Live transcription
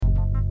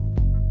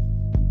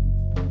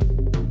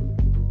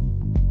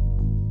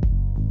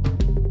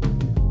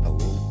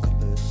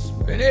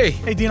Vinny.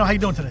 Hey, Dino, how you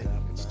doing today?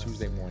 It's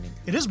Tuesday morning.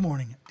 It is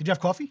morning. Did you have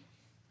coffee?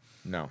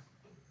 No.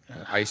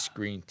 Iced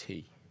green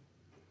tea.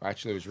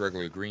 Actually, it was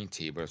regular green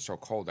tea, but it's so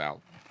cold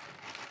out.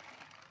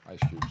 Ice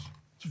cubes.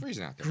 It's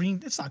freezing out there.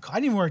 Green. It's not cold. I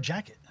didn't even wear a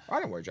jacket. I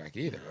didn't wear a jacket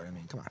either, but I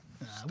mean, come on.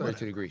 It's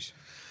 32 degrees.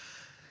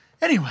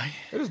 Anyway.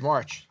 It is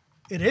March.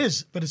 It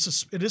is, but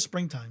it is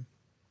springtime.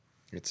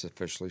 It's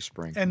officially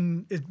spring.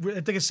 And I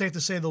think it's safe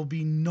to say there'll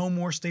be no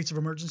more states of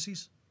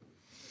emergencies.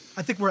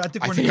 I think we're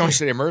the only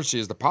state of emergency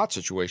is the pot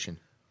situation.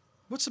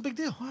 What's the big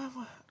deal?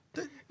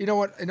 You know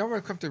what?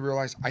 I've come to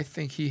realize? I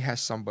think he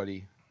has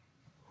somebody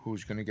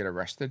who's going to get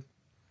arrested.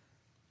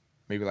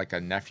 Maybe like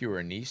a nephew or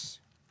a niece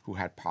who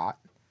had pot,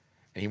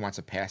 and he wants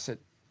to pass it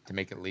to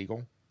make it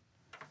legal.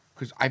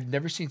 Because I've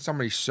never seen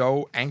somebody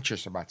so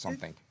anxious about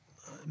something.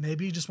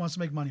 Maybe he just wants to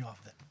make money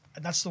off of it.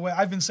 That's the way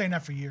I've been saying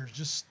that for years.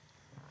 Just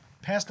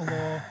pass the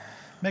law,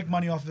 make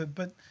money off of it.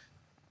 But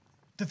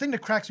the thing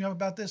that cracks me up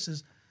about this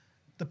is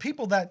the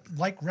people that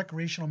like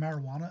recreational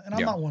marijuana, and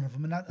I'm not one of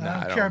them, and I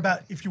don't care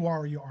about if you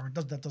are or you aren't.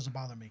 That doesn't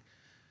bother me.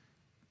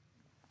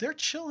 They're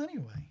chill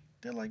anyway.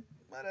 They're like,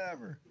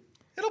 whatever.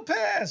 It'll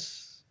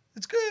pass.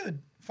 It's good.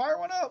 Fire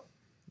one up.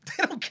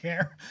 They don't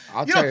care.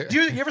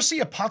 Do you ever see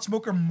a pot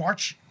smoker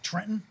march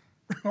Trenton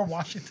or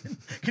Washington?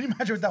 Can you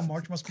imagine what that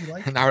march must be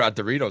like? Now got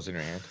Doritos in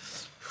your hand.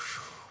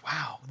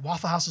 Wow. The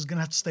Waffle House is going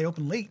to have to stay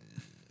open late.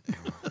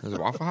 Is it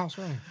Waffle House,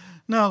 right?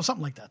 No,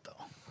 something like that,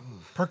 though.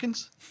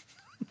 Perkins?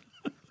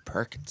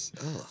 Perkins.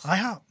 Ugh.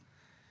 IHOP.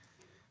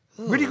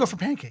 Where do you go for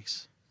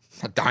pancakes?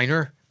 A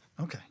diner.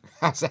 Okay.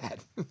 How's that?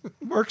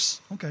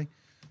 Works. Okay.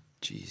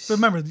 Jeez. But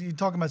remember, you're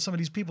talking about some of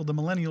these people, the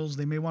millennials,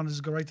 they may want to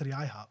just go right to the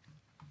IHOP.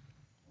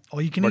 Oh,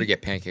 you can eat.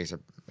 Get pancakes at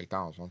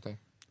McDonald's, don't they?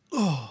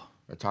 Oh.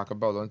 Or Taco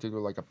Bell, don't they do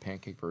like a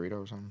pancake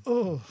burrito or something?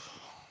 Oh.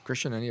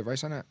 Christian, any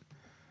advice on that?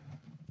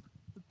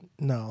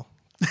 No.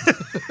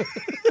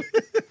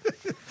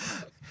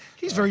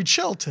 He's very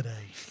chill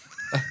today.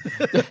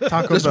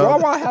 Does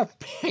Wawa have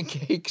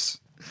pancakes?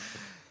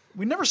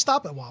 We never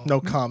stop at Wawa. No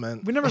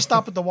comment. We never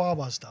stop at the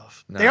Wawa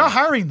stuff. No. They are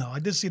hiring, though. I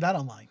did see that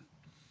online.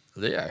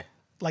 Yeah.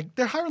 Like,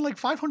 they're hiring like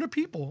 500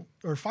 people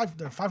or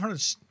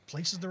 500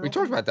 places. We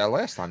talked about that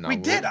last time. We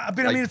did. I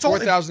mean, it's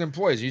 4,000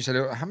 employees. You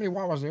said, how many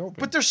Wawas are they open?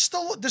 But they're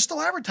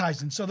still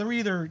advertising. So they're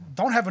either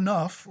don't have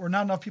enough or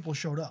not enough people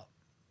showed up.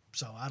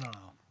 So I don't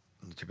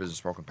know. Too busy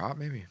smoking pot,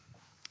 maybe?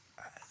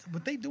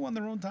 What they do on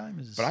their own time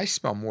is... But I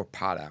smell more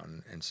pot out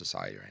in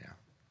society right now.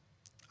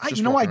 I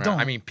don't.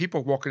 I mean,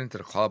 people walking into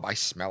the club, I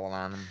smell it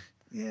on them.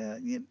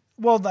 Yeah.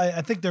 Well,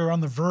 I think they're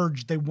on the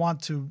verge. They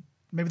want to...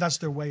 Maybe that's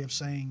their way of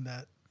saying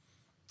that,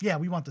 yeah,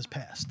 we want this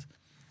passed.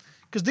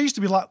 Because there used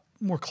to be a lot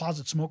more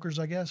closet smokers,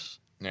 I guess.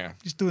 Yeah.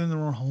 Just do it in their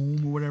own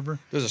home or whatever.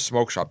 There's a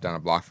smoke shop down a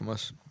block from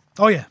us.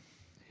 Oh, yeah.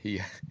 He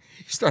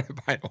started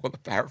buying all the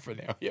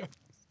paraphernalia.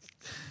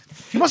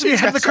 He must be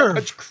ahead of the curve. So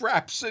much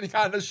crap sitting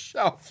on the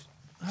shelf.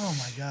 Oh,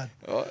 my God.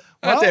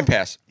 That didn't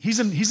pass. He's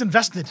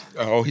invested.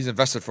 Oh, he's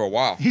invested for a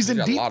while. He's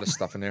got deep. a lot of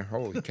stuff in there.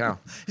 Holy cow.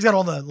 He's got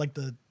all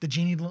the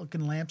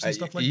genie-looking lamps and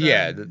stuff like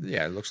that.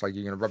 Yeah. It looks like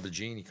you're going to rub the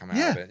genie coming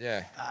out of it.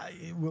 Yeah.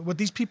 What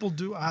these people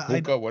do...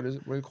 Hookah, what is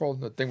it? What do you call it?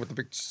 The thing with the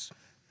big...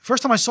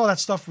 First time I saw that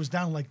stuff was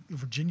down like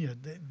Virginia.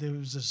 There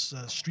was this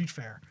street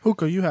fair.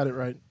 Hookah, you had it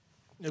right.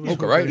 It was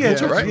hookah, right? Yeah,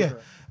 hookah, right? Yeah.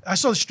 I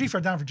saw the street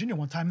fair down in Virginia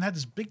one time and they had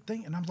this big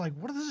thing. And I'm like,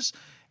 what is this?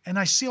 And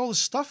I see all this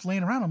stuff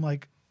laying around. I'm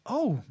like,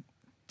 oh,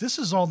 this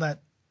is all that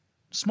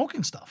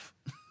smoking stuff.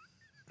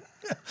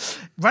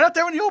 Right out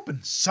there in the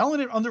open, selling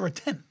it under a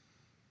tent,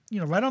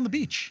 right on the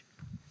beach.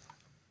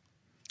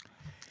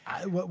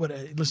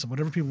 Listen,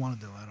 whatever people want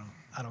to do,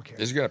 I don't care.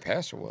 Is it going to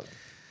pass or what?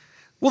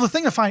 Well, the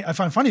thing I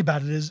find funny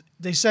about it is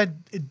they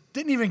said it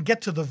didn't even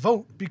get to the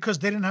vote because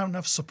they didn't have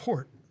enough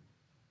support.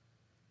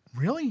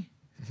 Really?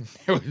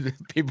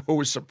 People who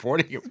were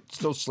supporting it were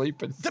still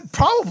sleeping.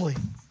 Probably.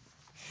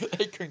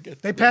 They couldn't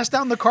get. They passed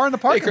down the car in the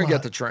parking lot. They couldn't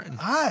get to Trenton.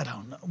 I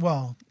don't know.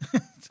 Well,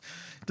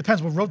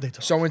 depends what road they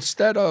took. So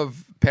instead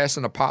of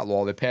passing a pot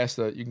law, they passed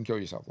the you can kill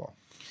yourself law.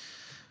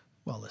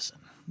 Well, listen,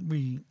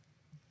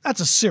 that's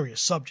a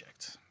serious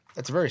subject.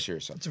 That's a very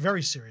serious subject. It's a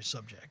very serious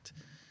subject.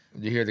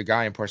 Did you hear the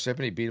guy in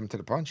Parsippany beat him to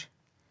the punch?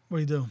 What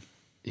do you do?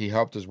 He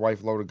helped his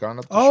wife load a gun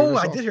up to shoot Oh,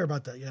 herself. I did hear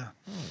about that, yeah.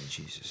 Oh,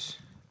 Jesus.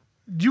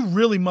 You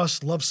really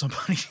must love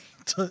somebody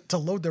to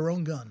load their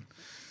own gun.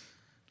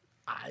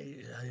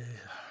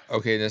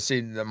 Okay, now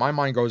see, my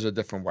mind goes a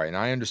different way, and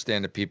I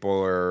understand that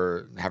people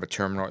have a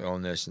terminal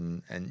illness,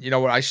 and you know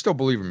what? I still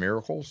believe in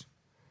miracles,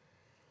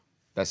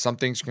 that some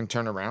things can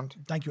turn around.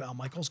 Thank you, Al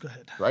Michaels. Go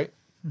ahead. Right?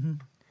 Mm-hmm.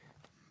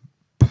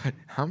 But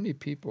how many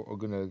people are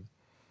going to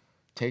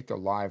take their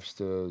lives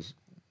to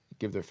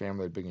give their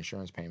family a big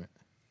insurance payment?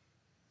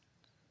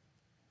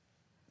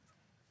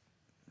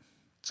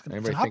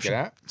 Anybody think of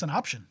that? It's an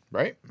option.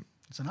 Right?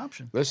 It's an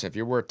option. Listen, if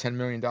you're worth $10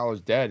 million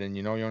dead and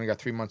you only got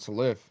 3 months to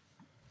live.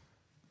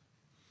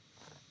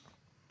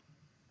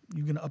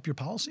 You going to up your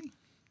policy?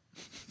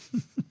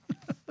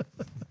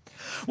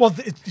 Well,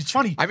 it's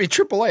funny. I mean,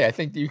 AAA, I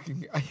think you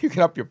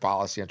can up your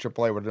policy on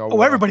AAA with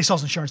no... everybody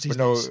sells insurance these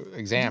days. No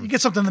exam. You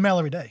get something in the mail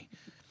every day.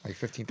 Like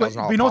 $15,000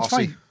 But you know what's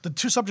policy. funny? The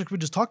two subjects we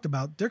just talked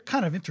about, they're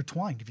kind of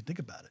intertwined if you think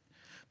about it.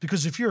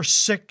 Because if you're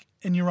sick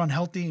and you're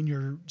unhealthy and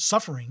you're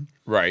suffering,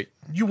 Right.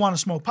 you want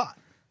to smoke pot.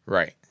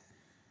 Right.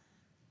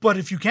 But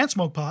if you can't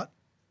smoke pot,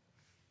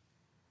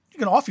 you're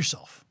going to off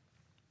yourself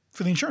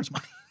for the insurance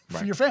money for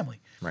Right. your family.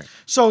 Right.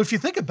 So if you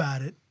think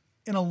about it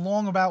in a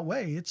long about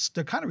way,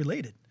 they're kind of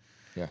related.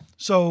 Yeah.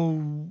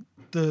 So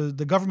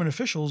the government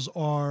officials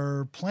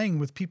are playing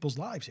with people's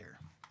lives here,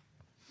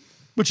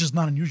 which is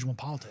not unusual in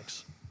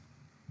politics.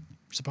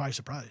 Surprise,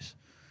 surprise.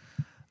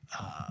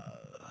 You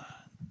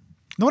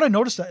know what I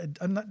noticed?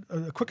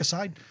 A quick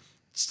aside.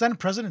 Senate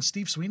President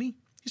Steve Sweeney,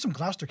 he's from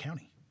Gloucester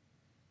County.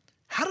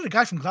 How did a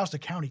guy from Gloucester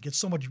County get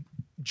so much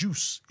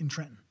juice in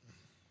Trenton?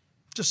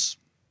 Just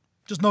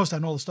noticed that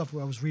in all the stuff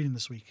I was reading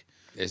this week.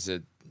 Is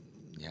it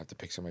you have to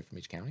pick somebody from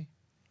each county?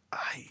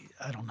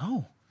 I don't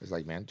know. It's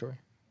like mandatory.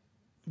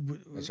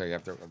 Let's say you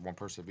have to have one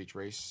person of each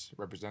race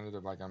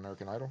representative, like on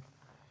American Idol.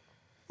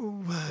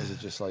 Is it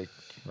just like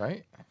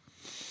right?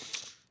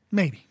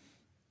 Maybe,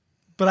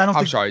 but I don't.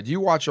 I'm think sorry. Do you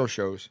watch those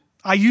shows?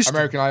 I used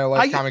American to. Idol,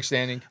 like Comic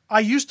Standing. I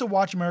used to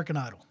watch American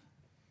Idol.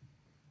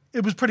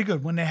 It was pretty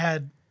good when they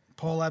had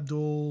Paul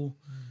Abdul,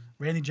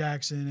 Randy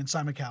Jackson, and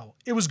Simon Cowell.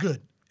 It was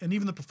good, and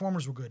even the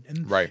performers were good,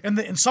 and Right.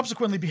 and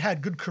subsequently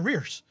had good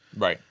careers.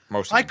 Right.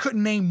 Most. I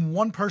couldn't name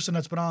one person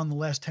that's been on in the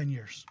last 10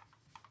 years.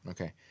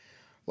 Okay.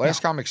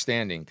 Last Comic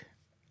Standing.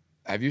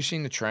 Have you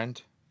seen the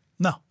trend?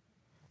 No.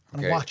 I'm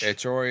Okay. gonna watch.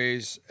 It's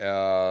always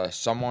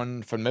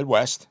someone from the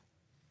Midwest.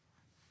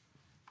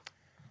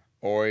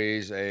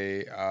 Always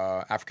a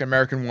African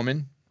American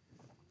woman.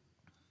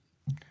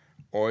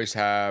 Always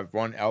have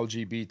one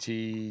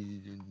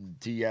LGBT,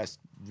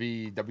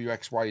 TSV,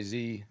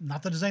 WXYZ.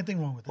 Not that there's anything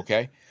wrong with it.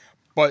 Okay.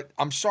 But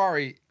I'm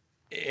sorry,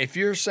 if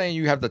you're saying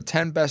you have the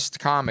 10 best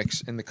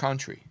comics in the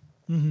country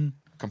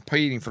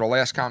competing for the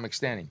last comic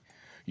standing,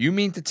 you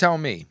mean to tell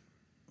me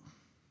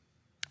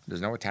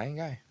there's no Italian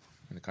guy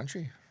in the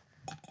country?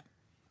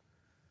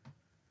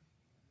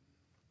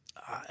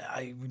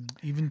 I would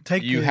even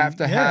take You have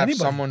to have anybody.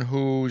 someone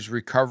who's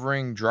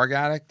recovering drug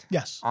addict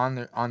Yes. on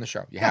the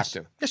show. You Yes.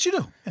 have to. Yes, you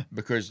do. Yeah.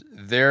 Because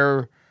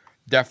they're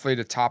definitely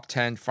the top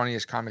 10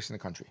 funniest comics in the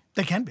country.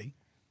 They can be.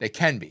 They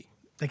can be.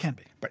 They can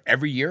be. But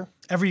every year?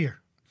 Every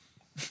year.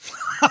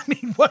 I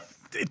mean, what?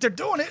 If they're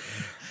doing it.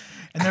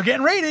 And they're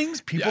getting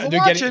ratings. People are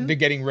watching. They're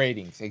getting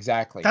ratings.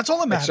 Exactly. That's all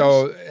that matters.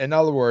 So, in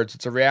other words,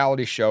 it's a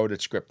reality show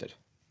that's scripted.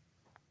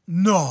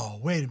 No,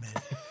 wait a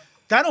minute.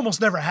 That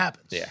almost never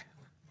happens. Yeah.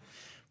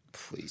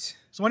 Please.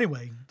 So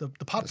anyway, the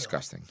pot bill.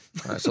 Disgusting.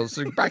 All right, so let's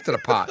get back to the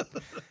pot.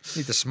 You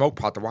need the smoke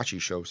pot to watch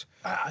these shows.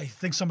 I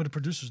think some of the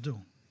producers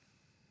do.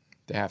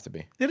 They have to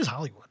be. It is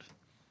Hollywood.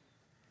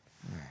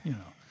 You know.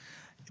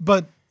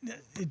 But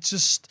it's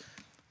just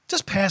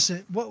pass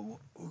it.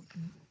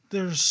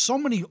 There's so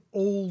many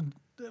old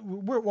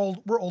we're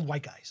old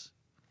white guys.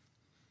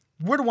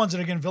 We're the ones that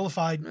are getting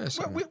vilified.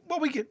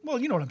 Well,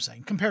 you know what I'm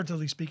saying.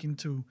 Comparatively speaking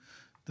to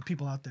the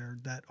people out there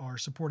that are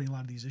supporting a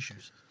lot of these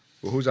issues.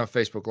 Well, who's on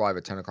Facebook Live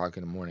at 10 o'clock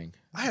in the morning?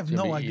 I have It's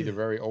gonna no be idea. Either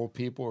very old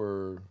people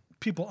or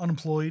People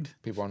unemployed.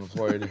 people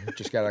unemployed who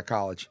just got out of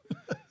college.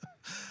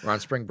 We're on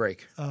spring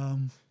break.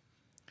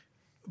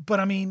 But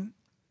I mean,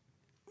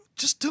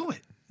 just do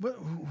it.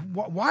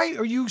 Why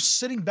are you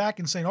sitting back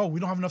and saying, "Oh, we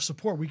don't have enough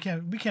support. We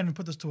can't even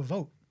put this to a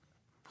vote"?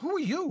 Who are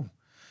you?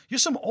 You're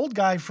some old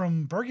guy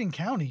from Bergen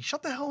County.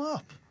 Shut the hell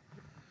up.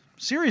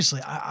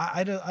 Seriously,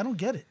 I don't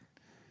get it.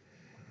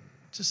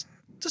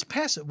 Just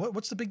pass it.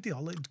 What's the big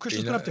deal?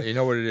 Christian's been up there. You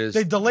know what it is?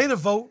 They delayed a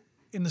vote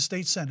in the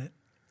state Senate,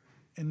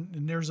 and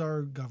there's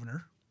our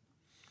governor.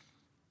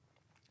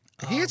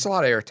 He gets a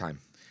lot of airtime.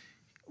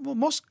 Well,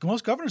 most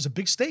governors, a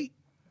big state.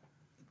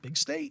 Big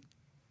state.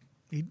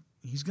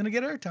 He's going to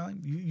get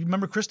airtime. You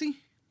remember Christie?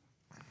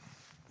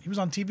 He was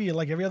on TV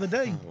like every other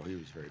day. Oh, he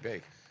was very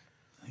big.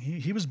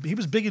 He was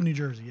big in New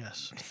Jersey,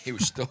 yes. He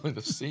was still in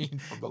the scene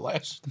from the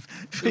last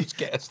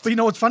newscast. But you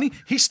know what's funny?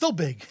 He's still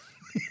big.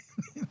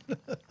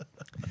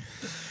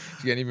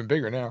 He's getting even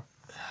bigger now.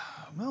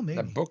 Well, maybe.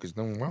 That book is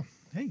doing well.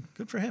 Hey,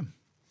 good for him.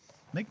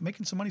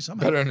 Making some money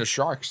somehow. Better than the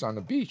sharks on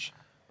the beach.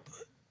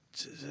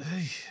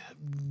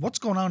 What's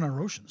going on in our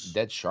oceans?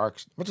 Dead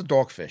sharks. What's a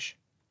dogfish?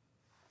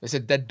 They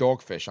said dead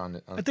dogfish on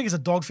it. I think it's a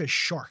dogfish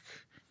shark.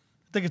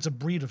 I think it's a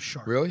breed of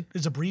shark. Really?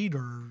 It's a breed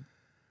or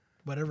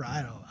whatever.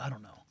 I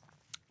don't know.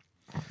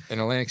 In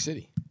Atlantic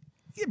City.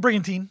 Yeah,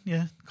 Brigantine.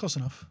 Yeah, close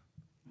enough.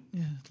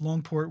 Yeah,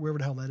 Longport, wherever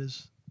the hell that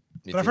is.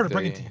 But I've heard of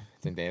Brigantine.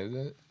 Think they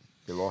ended it?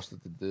 They lost at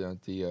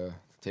the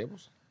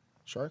tables?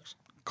 Sharks?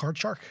 Card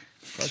shark.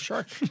 Card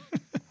shark?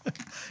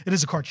 It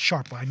is a card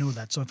shark, but I know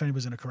that. So if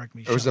anybody's going to correct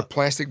me, It was shut a up.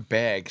 plastic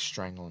bag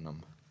strangling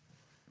them.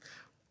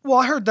 Well,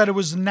 I heard that it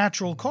was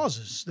natural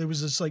causes. There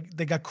was this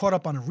they got caught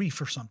up on a reef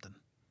or something.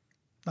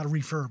 Not a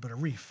reefer, but a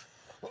reef.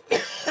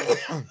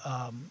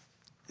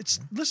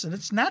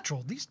 It's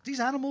natural. These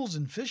animals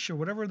and fish or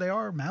whatever they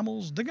are,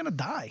 mammals, they're gonna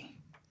die,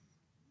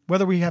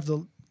 whether we have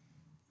a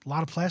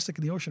lot of plastic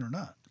in the ocean or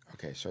not.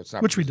 Okay, so it's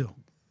not. Which we do.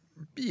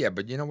 Yeah,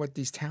 but you know what?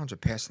 These towns are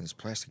passing this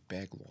plastic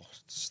bag law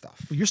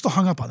stuff. But you're still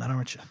hung up on that,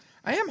 aren't you?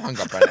 I am hung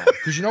up on that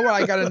because you know what?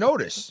 I got to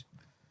notice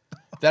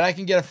that I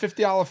can get a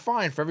 $50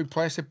 fine for every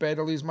plastic bag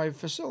that leaves my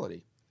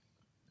facility.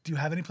 Do you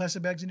have any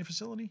plastic bags in your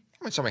facility?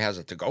 When somebody has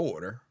a to-go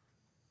order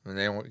and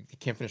they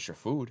can't finish their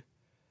food,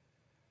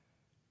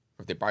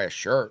 if they buy a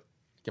shirt,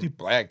 give them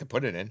a bag to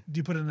put it in. Do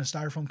you put it in a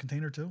styrofoam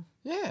container too?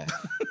 Yeah.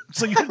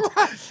 So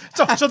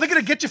so they're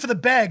gonna get you for the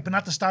bag, but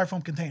not the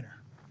styrofoam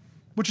container,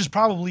 which is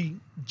probably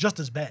just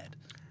as bad.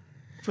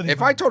 For the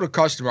If I told a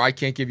customer I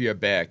can't give you a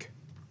bag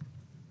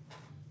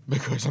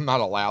because I'm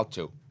not allowed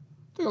to,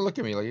 they're gonna look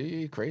at me like, are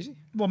you crazy?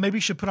 well, maybe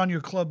you should put on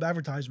your club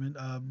advertisement.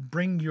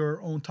 Bring your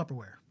own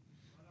Tupperware.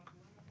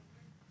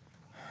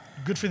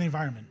 Good for the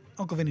environment.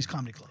 Uncle Vinny's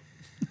Comedy Club.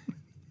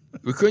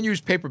 We couldn't use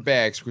paper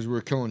bags because we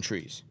were killing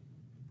trees.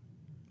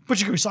 But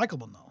you can recycle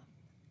them though.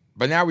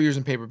 But now we're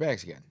using paper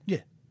bags again. Yeah.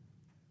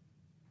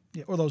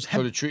 Yeah, or those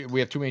So hemp, we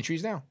have too many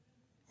trees now.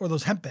 or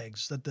those hemp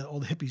bags that all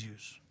the hippies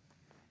use.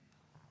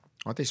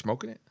 Aren't they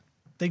smoking it?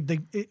 They're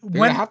They're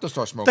gonna have to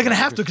start smoking. They're gonna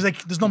it have to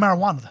because there's no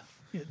marijuana.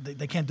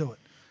 They can't do it.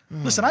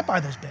 Listen, I buy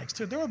those bags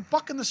too. They're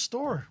 $1 in the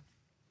store.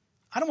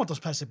 I don't want those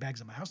plastic bags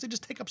in my house. They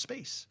just take up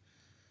space.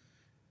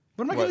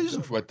 What am I going to use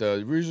them for? What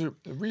the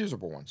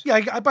reusable ones? Yeah,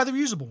 I buy the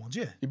reusable ones.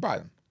 Yeah, You buy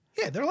them.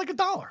 yeah, they're like $1.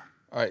 All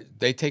right,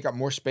 they take up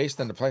more space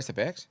than the plastic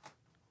bags.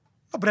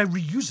 Oh, but I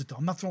reuse it though.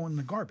 I'm not throwing it in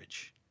the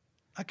garbage.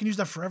 I can use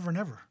that forever and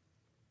ever.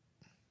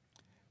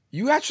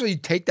 You actually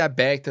take that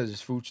bag to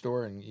this food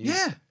store and use...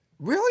 Yeah,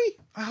 Really?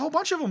 a whole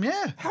bunch of them.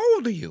 Yeah, How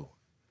old are you?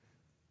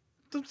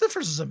 the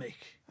differences I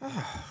make.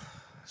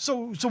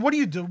 So what do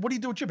you do? What do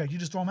you do with your bag? You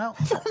just throw them out?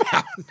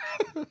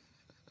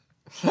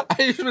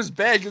 I use this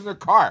bag in the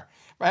car.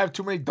 If I have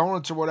too many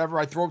donuts or whatever,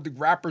 I throw the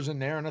wrappers in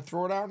there and I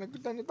throw it out in the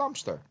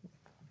dumpster.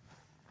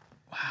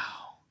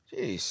 Wow.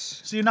 Jeez.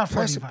 So you're not for the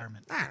Plastic-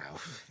 environment. I don't know.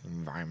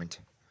 Environment.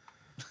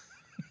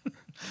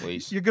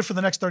 Please. You're good for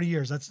the next 30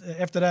 years. That's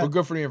after that. We're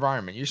good for the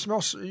environment. You smell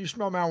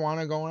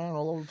marijuana going on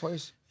all over the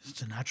place?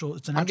 It's a natural.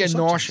 It's a I'm natural. getting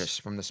substance. nauseous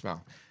from the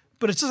smell.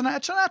 But it's a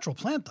natural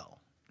plant though.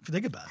 If you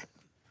think about it,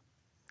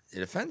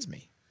 It offends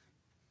me.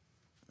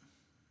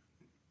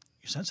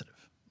 you're sensitive.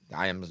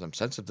 I'm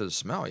sensitive to the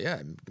smell. Yeah,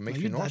 it makes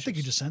Well, me I nauseous. think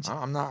you're just sensitive.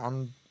 I'm not.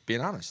 I'm being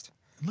honest.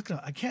 Look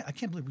at I can't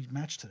believe we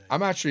matched today.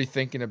 I'm actually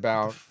thinking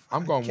about.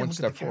 I'm going can't one look at the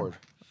step camera. forward.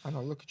 I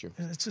know. Look at you.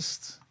 It's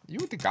just You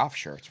with the golf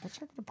shirts. What's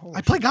up with the polo?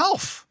 I play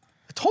golf.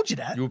 I told you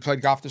that. You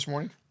played golf this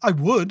morning? I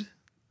would.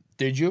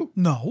 Did you?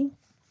 No.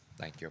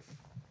 Thank you.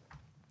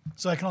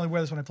 So I can only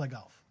wear this when I play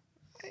golf.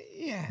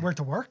 Yeah. Wear it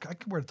to work. I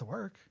can wear it to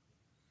work.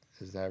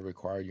 Does that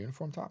require a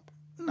uniform top?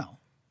 No.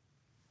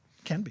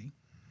 Can be.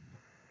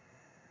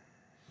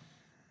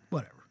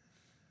 Whatever.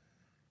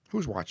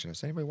 Who's watching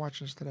us? Anybody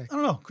watching us today? I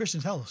don't know.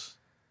 Christian, tell us.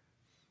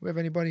 We have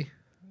anybody?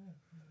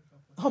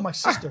 Oh, my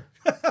sister.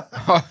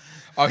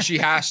 Oh, she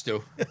has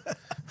to.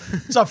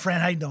 What's up,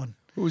 Fran? How you doing?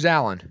 Who's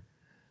Alan?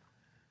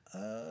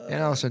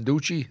 Alan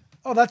Sanducci.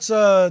 Oh, that's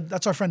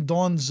our friend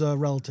Dawn's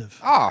relative.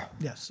 Oh.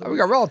 Yes. Oh, we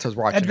got relatives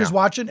watching. Edgar's now.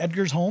 watching.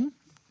 Edgar's home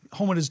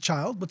with his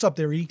child. What's up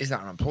there, E? He's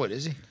not unemployed,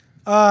 is he?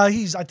 I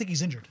think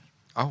he's injured.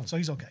 Oh. So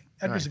he's okay.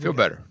 All Edgar's right, a good feel guy.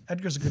 better.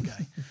 Edgar's a good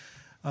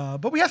guy.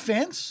 But we have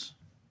fans.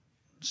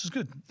 This is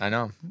good. I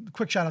know.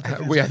 Quick shout out to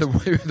fans. We are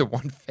the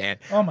one fan.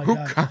 Oh, my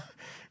God.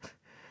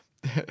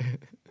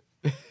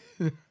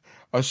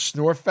 A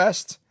snore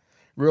fest?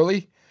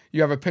 Really?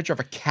 You have a picture of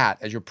a cat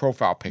as your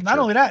profile picture. Not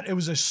only that, it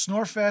was a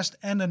Snorefest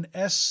and an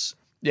S.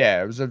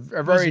 Yeah, it was a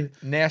very it?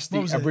 nasty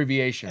What was it?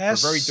 abbreviation for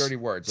very dirty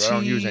words that I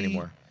don't use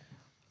anymore.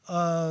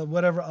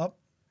 Whatever up.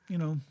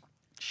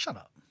 Shut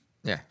up.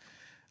 Yeah.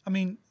 I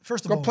mean,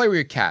 first of Go all, play with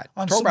your cat.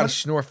 On Talk so- about a when-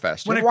 snore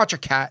fest. You when ever it- watch a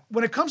cat?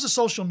 when it comes to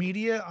social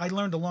media, I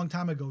learned a long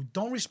time ago,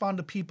 don't respond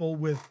to people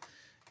with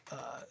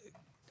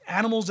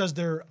animals as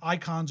their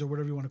icons or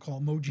whatever you want to call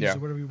them, emojis Yeah. or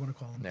whatever you want to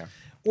call them. Yeah.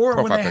 Or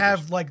when Profile they pictures.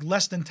 have like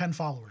less than 10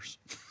 followers.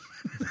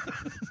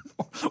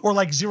 Or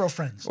like 0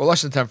 friends. Well,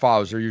 less than 10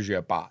 followers, they're usually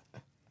a bot.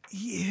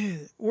 Yeah.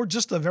 Or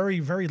just a very,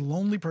 very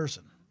lonely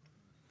person.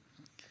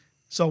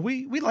 So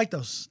we like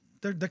those.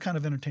 They're kind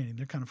of entertaining.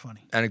 They're kind of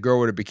funny. And a girl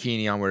with a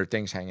bikini on with her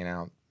things hanging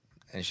out.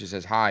 And she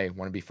says, hi,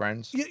 want to be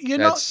friends? You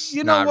That's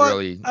know not what?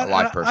 really a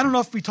live person. I don't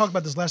know if we talked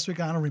about this last week.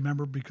 I don't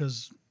remember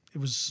because it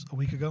was a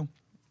week ago.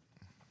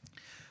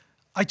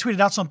 I tweeted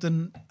out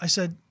something. I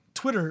said,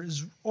 Twitter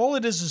is all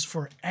it is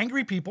for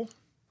angry people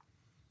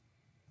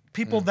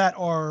that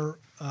are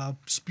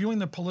spewing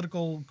their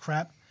political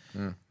crap,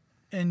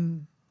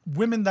 and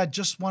women that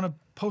just want to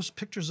post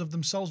pictures of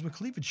themselves with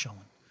cleavage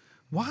showing.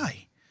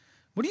 Why?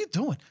 What are you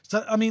doing?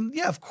 So, I mean,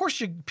 yeah, of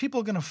course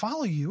people are going to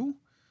follow you.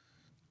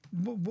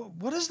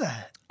 What is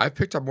that? I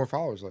picked up more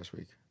followers last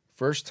week.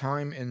 First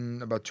time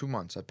in about 2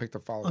 months. I picked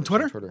up followers On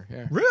Twitter? On Twitter,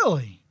 yeah.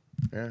 Really?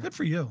 Yeah. Good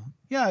for you.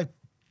 Yeah, I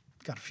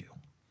got a few.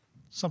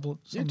 Some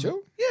You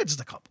too? Yeah, just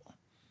a couple.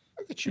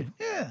 Look at you.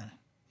 Yeah,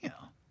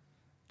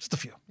 just a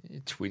few.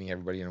 You're tweeting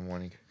everybody in the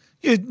morning.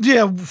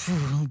 Yeah,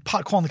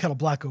 pot calling the kettle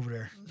black over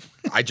there.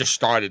 I just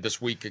started this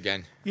week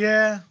again.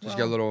 Yeah, Just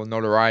get a little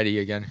notoriety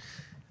again.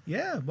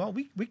 Yeah, well,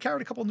 we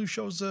carried a couple new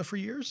shows for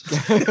years.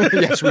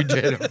 Yes, we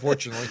did.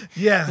 Unfortunately.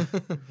 Yeah,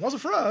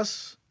 wasn't for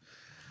us,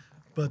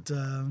 but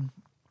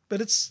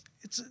it's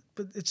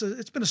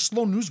been a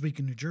slow news week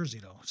in New Jersey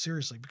though.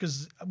 Seriously,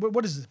 because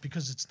what is it?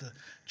 Because it's the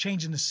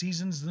change in the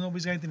seasons.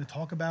 Nobody's got anything to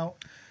talk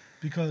about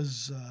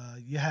because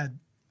we had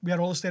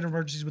all the state of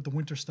emergencies with the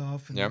winter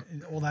stuff and, Yep.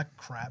 and all that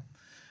crap.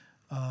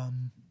 Well,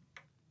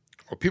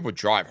 people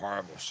drive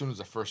horrible as soon as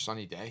the first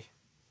sunny day.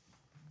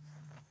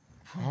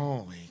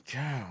 Holy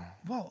cow!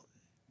 Well,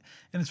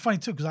 and it's funny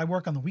too because I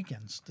work on the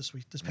weekends this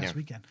past Yeah.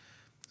 weekend.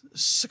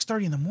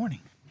 6:30 in the morning,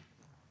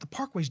 the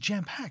parkway's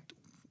jam packed.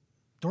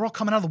 They're all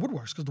coming out of the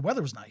woodworks because the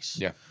weather was nice.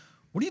 Yeah.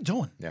 What are you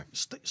doing? Yeah.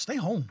 Stay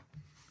home,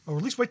 or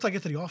at least wait till I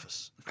get to the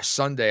office.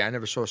 Sunday, I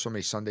never saw so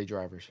many Sunday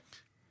drivers.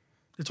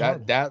 It's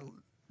horrible.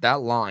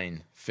 That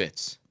line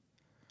fits.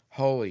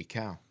 Holy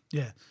cow!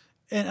 Yeah,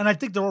 and I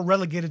think they're all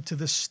relegated to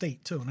this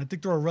state too, and I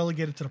think they're all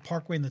relegated to the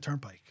Parkway and the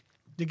Turnpike.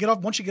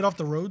 Once you get off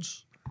the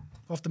roads,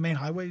 off the main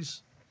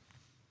highways,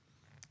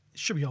 it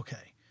should be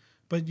okay.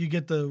 But you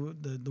get the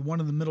one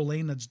in the middle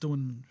lane that's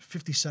doing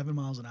 57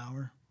 miles an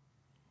hour,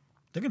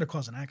 they're going to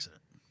cause an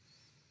accident.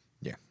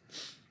 Yeah.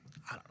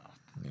 I don't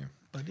know. Yeah.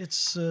 But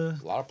it's A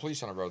lot of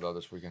police on the road though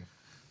this weekend.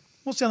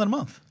 what's the end of the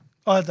month?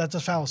 Oh, that's a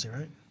fallacy,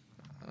 right?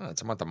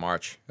 It's a month of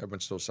March.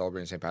 Everyone's still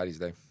celebrating St. Patty's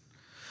Day.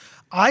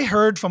 I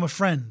heard from a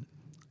friend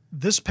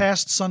this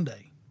past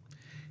Sunday.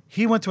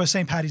 He went to a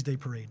St. Patty's Day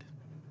parade.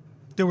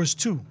 There was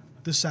 2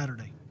 this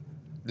Saturday.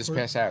 This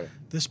past Saturday.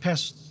 This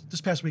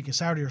past weekend,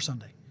 Saturday or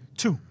Sunday.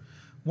 2.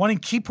 One in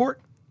Keyport.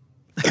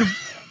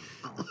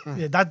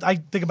 Yeah, I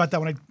think about that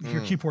when I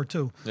hear Keyport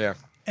too. Yeah.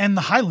 And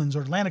the Highlands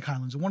or Atlantic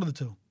Highlands, one of the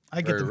two.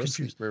 I get them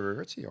confused. Very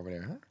ritzy over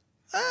there,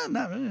 huh?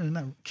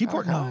 No.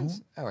 Keyport, no.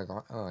 Highlands? I like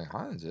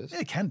Highlands is.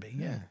 It can be,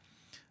 yeah.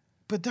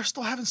 But they're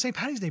still having St.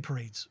 Patty's Day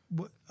parades.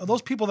 Are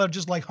those people that are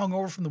just like hung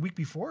over from the week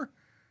before?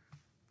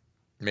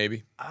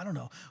 Maybe. I don't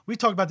know. We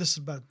talked about this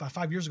about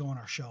 5 years ago on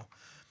our show.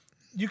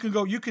 You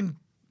can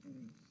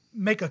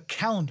make a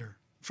calendar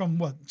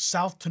from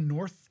south to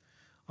north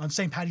on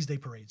St. Patty's Day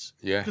parades.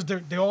 Yeah.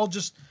 Because they all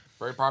just,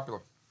 Very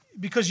popular.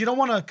 because you don't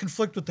want to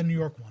conflict with the New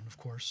York one, of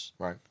course.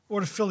 Right.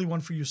 Or the Philly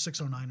one for you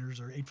 609ers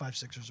or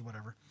 856ers or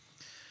whatever.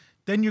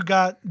 Then you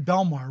got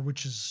Belmar,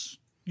 which is,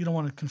 you don't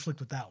want to conflict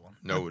with that one.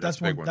 No, that's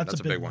a big one. That's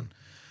a big one.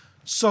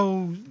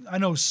 So I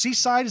know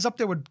Seaside is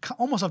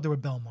almost up there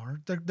with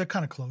Belmar. They're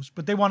kind of close,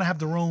 but they want to have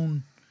their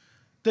own.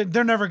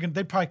 They're never going.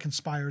 They probably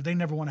conspire. They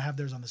never want to have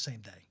theirs on the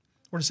same day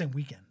or the same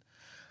weekend.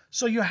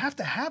 So you have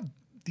to have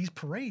these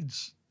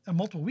parades on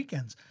multiple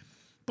weekends.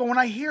 But when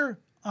I hear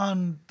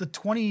on the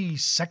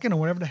 22nd or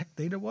whatever the heck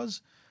date it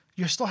was,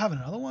 you're still having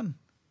another one.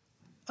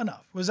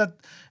 Enough. Is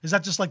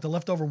that just like the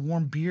leftover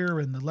warm beer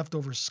and the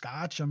leftover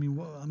scotch? I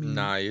mean.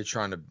 Nah, you're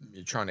trying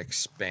to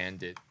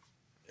expand it.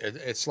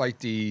 It's like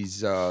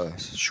these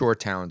shore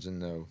towns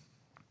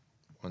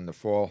when the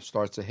fall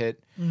starts to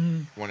hit. Mm-hmm.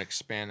 You want to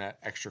expand that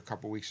extra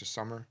couple weeks of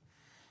summer.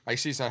 Like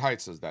Seaside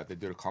Heights does that. They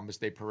do the Columbus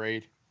Day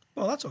parade.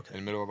 Well, that's okay. In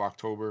the middle of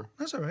October.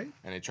 That's all right.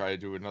 And they try to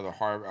do another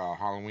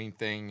Halloween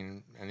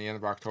thing in the end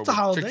of October. It's a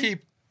holiday.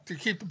 To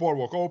keep the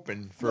boardwalk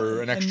open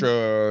for an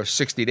extra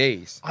 60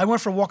 days. I went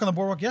for a walk on the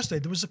boardwalk yesterday.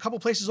 There was a couple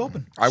places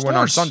open. I went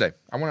on Sunday.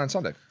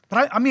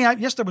 But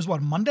yesterday was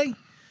what, Monday?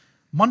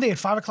 Monday at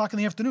 5 o'clock in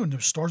the afternoon. There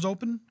were stores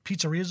open,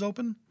 pizzerias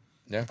open.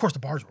 Yeah. Of course, the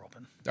bars were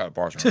open.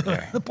 Bars are open,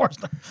 yeah. The bars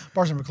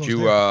never closed.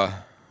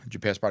 Did you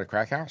pass by the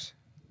crack house?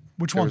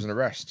 Which There one? was an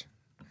arrest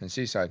in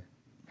Seaside.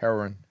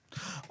 Heroin.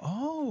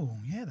 Oh,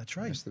 yeah, that's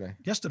right.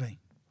 Yesterday.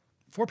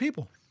 4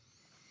 people.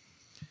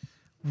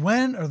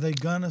 When are they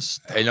gonna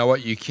stop? You know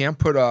what? You can't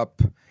put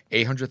up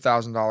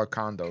 $800,000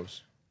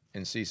 condos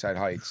in Seaside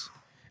Heights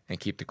and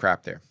keep the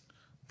crap there.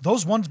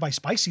 Those ones by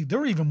Spicy, they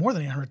were even more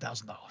than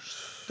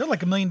 $800,000. They're like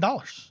 $1 million.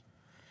 I've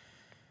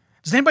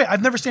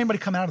never seen anybody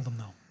come out of them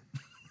though.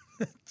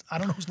 I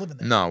don't know who's living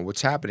there. No,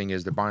 what's happening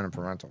is they're buying them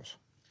for rentals.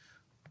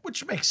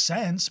 Which makes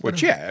sense.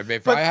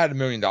 If I had $1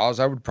 million,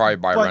 I would probably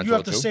buy a rental too. But you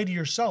have to say to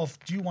yourself,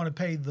 do you want to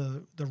pay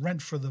the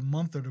rent for the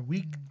month or the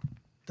week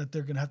that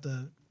they're going to have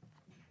to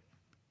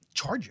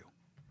charge you?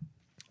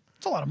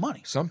 It's a lot of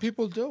money. Some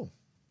people do.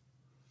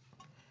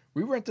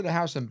 We rented a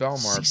house in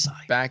Belmar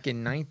Seaside. back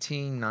in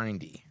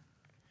 1990.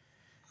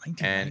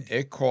 1990. And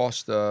it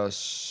cost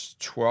us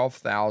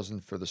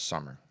 $12,000 for the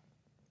summer.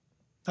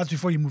 That's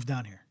before you moved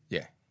down here.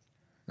 Yeah.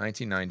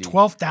 1990.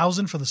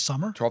 $12,000 for the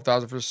summer?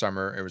 $12,000 for the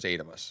summer. It was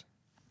 8 of us.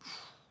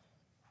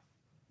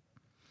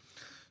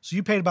 So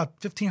you paid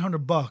about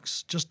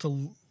 $1,500 just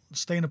to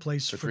stay in a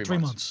place for 3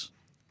 months.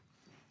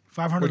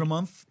 $500 a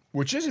month?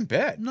 Which isn't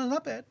bad. No,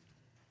 not bad.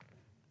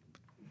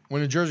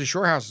 When the Jersey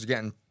Shore house is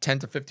getting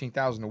 $10,000 to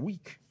 $15,000 a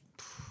week.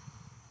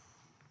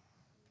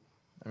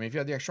 I mean, if you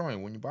had the extra money,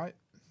 wouldn't you buy it?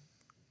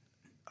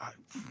 I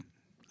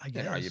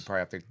guess. Yeah, you'd probably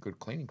have to get a good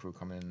cleaning crew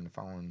come in the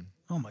following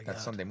that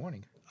Sunday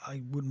morning.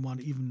 I wouldn't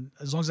want to even,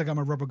 as long as I got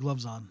my rubber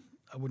gloves on,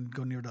 I wouldn't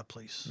go near that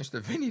place. Mr.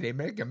 Vinny, they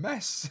make a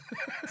mess.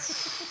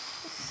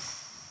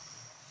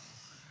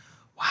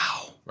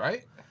 Wow.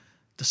 Right?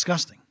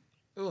 Disgusting.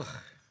 Ugh.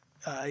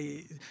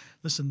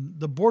 Listen,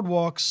 the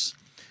boardwalks,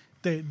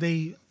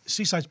 they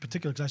Seaside's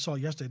particular because I saw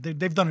it yesterday.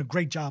 They've done a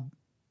great job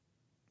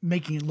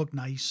making it look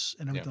nice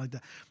and everything like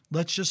that.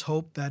 Let's just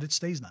hope that it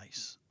stays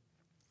nice.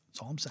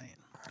 That's all I'm saying.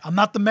 I'm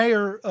not the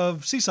mayor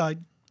of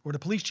Seaside or the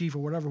police chief or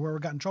whatever, whoever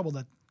got in trouble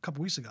that a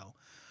couple weeks ago.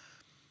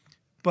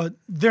 But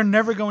they're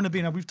never going to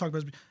be, now we've talked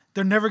about this,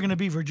 they're never going to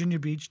be Virginia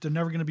Beach. They're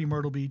never going to be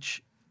Myrtle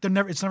Beach.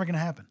 It's never going to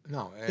happen.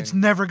 No. It's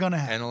never going to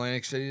happen. And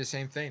Atlantic City, the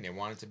same thing. They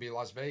want it to be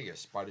Las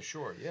Vegas by the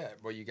shore. Yeah,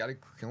 well, you got to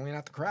clean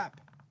out the crap.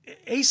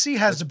 AC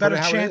has Let's a better put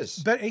it how it chance.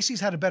 is. AC's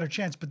had a better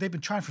chance, but they've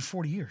been trying for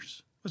 40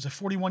 years. Was it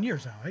 41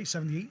 years now, right?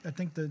 78, I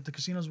think the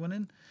casinos went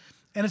in.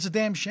 And it's a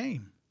damn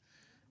shame.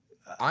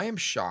 I am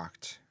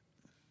shocked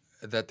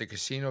that the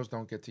casinos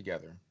don't get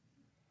together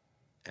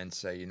and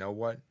say, you know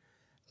what?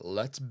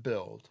 Let's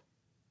build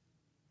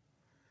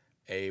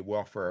a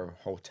welfare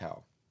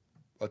hotel.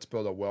 Let's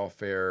build a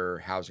welfare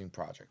housing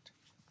project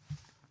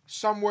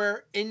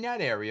somewhere in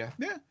that area.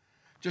 Yeah.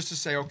 Just to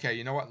say, okay,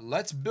 you know what?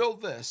 Let's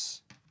build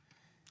this.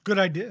 Good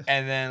idea.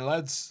 And then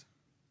let's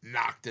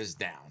knock this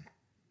down.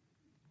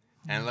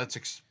 And let's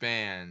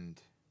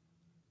expand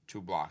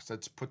 2 blocks.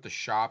 Let's put the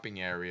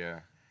shopping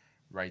area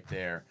right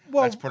there.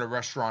 Well, let's put a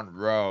restaurant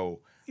row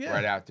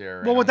right out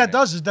there. Well, what that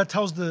does is that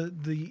tells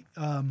the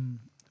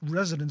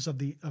residents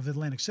of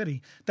Atlantic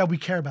City that we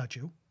care about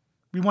you.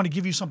 We want to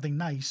give you something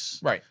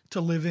nice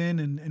to live in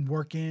and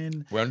work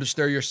in. We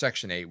understand you're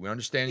Section 8. We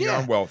understand you're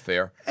on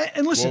welfare.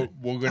 And listen,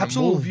 we're going to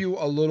move you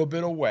a little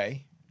bit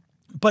away.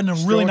 But in a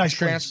really nice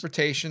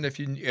transportation place.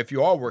 if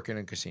you are working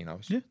in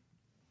casinos. Yeah.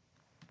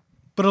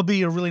 But it'll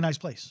be a really nice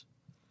place.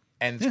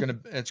 And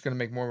it's gonna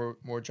make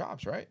more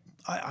jobs, right?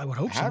 I would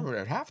hope so.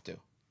 It'd have to.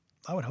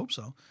 I would hope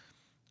so.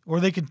 Or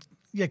they could,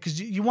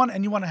 because you want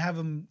to have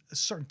them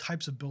certain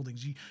types of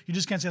buildings. You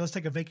just can't say, let's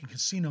take a vacant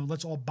casino,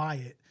 let's all buy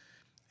it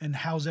and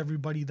house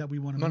everybody that we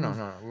want to move.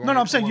 No,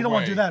 I'm saying you don't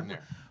want to do that.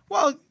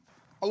 Well,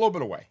 a little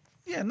bit away.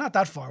 Yeah, not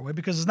that far away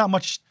because there's not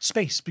much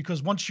space.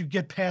 Because once you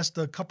get past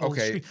a couple of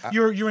streets,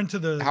 you're into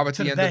the how about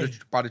to the the end bay.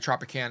 by the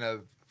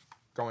Tropicana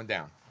going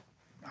down?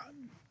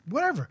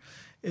 Whatever.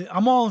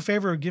 I'm all in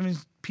favor of giving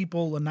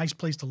people a nice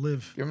place to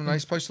live. Give them a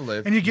nice place to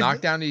live. And you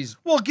knock down these.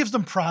 Well, it gives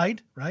them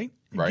pride, right?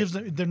 It Right. gives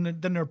them.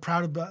 Then they're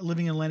proud about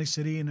living in Atlantic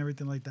City and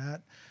everything like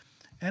that.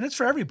 And it's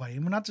for everybody.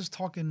 And we're not just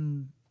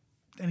talking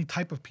any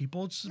type of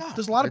people.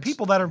 There's a lot of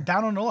people that are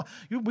down on their luck.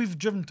 We've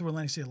driven through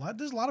Atlantic City a lot.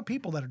 There's a lot of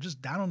people that are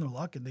just down on their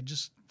luck, and they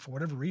just, for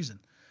whatever reason,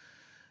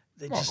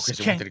 Because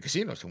they went to the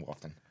casinos too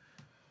often.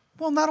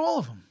 Well, not all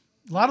of them.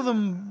 A lot of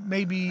them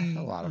maybe.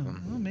 A lot of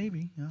them. Well,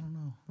 maybe. I don't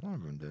know. A lot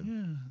of them did.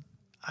 Yeah.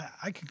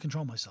 I can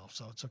control myself,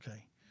 so it's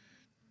okay.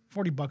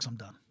 $40, I'm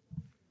done.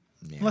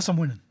 Yeah. Unless I'm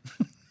winning.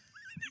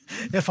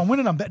 If I'm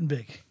winning, I'm betting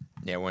big.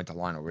 Yeah, I went to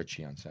Lionel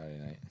Richie on Saturday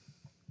night.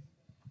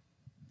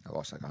 I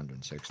lost like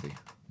 160.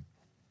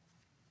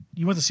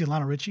 You went to see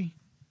Lionel Richie?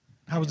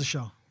 How was the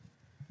show?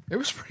 It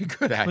was pretty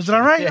good, actually. Was it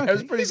all right? Yeah, Okay. it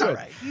was pretty He's good. all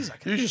right. He's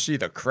okay. You should see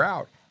the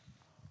crowd.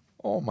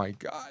 Oh, my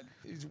God.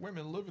 These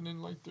women living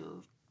in like their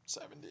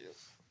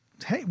 70s.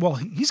 Hey, well,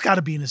 he's got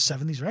to be in his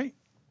 70s, right?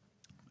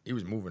 He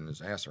was moving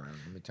his ass around,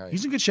 let me tell you.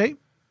 He's in good shape.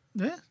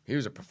 Yeah. He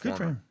was a for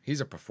performer. him. He's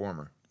a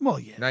performer. Well,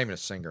 yeah. Not even a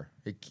singer.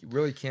 He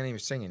really can't even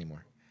sing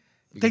anymore.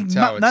 You They, can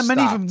tell not it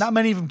many of stopped. them. Not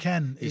many of them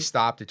can. He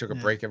stopped. He took a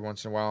break every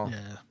once in a while.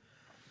 Yeah.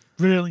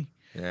 Really?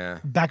 Yeah.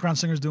 Background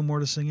singers do more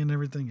to singing and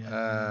everything.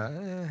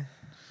 Yeah.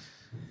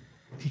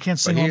 He can't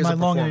sing he all is a night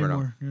long performer,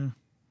 anymore. Yeah.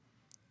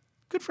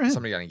 Good for him.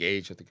 Somebody got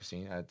engaged at the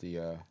casino, at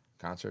the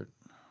concert,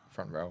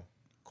 front row.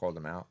 Called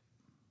him out.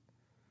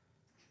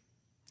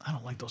 I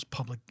don't like those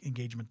public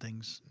engagement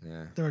things.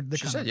 Yeah. They're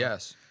She said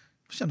yes.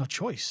 She had no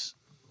choice.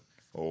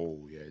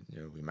 Oh, yeah.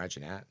 You know,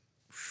 imagine that.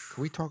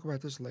 Can we talk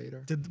about this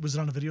later? Was it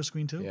on a video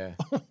screen too? Yeah.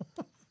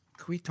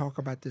 Can we talk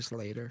about this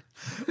later?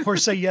 Or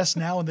say yes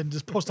now and then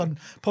just post on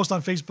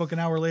Facebook an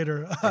hour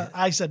later.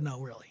 I said no,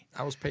 really.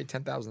 I was paid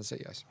 $10,000 to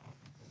say yes.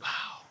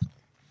 Wow.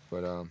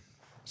 But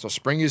so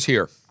spring is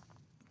here.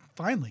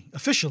 Finally,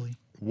 officially.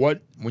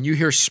 When you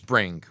hear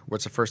spring,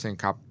 what's the first thing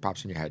that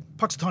pops in your head?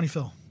 Punxsutawney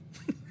Phil.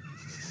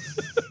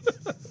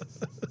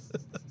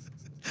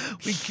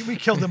 we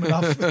killed him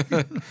enough.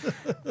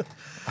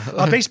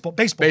 Baseball.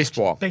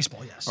 Baseball.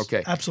 Baseball, yes.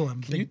 Okay.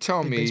 Absolutely. Can you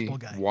tell me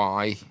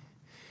why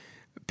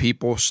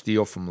people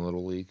steal from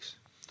little leagues?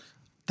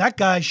 That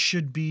guy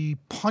should be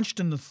punched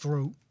in the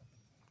throat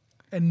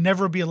and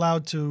never be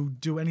allowed to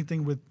do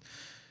anything with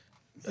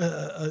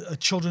a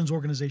children's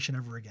organization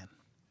ever again.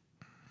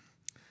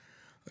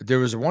 There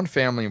was one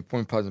family in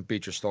Point Pleasant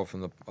Beach who stole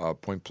from the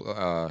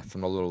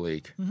from the little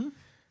league. Mm-hmm.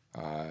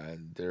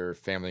 Their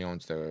family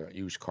owns the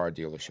used car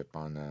dealership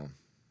on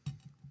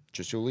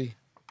Chisuli.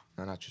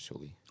 No, not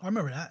Chisuli. I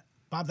remember that.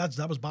 Bob,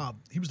 that was Bob.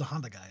 He was the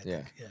Honda guy, I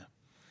think.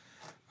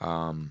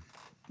 Yeah.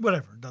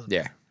 Whatever. It doesn't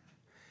Yeah.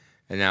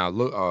 And now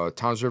look,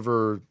 Tom's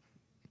River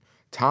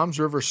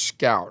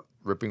Scout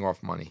ripping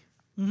off money.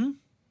 Mm-hmm.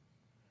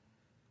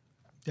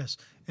 Yes.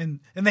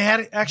 And they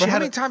had actually. But how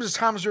many times does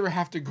Tom's River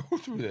have to go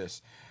through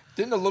this?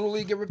 Didn't the Little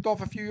League get ripped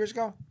off a few years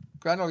ago?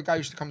 Because I know the guy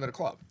used to come to the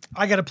club.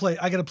 I gotta plead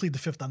the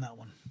fifth on that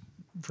one,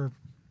 for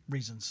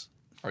reasons.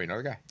 Oh, you know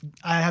the guy?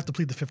 I have to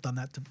plead the fifth on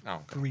that Oh,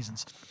 okay. for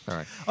reasons. All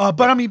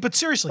right. But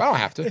seriously, I don't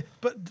have to.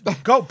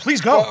 But go,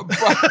 please go. Do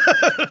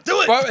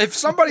it. But if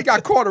somebody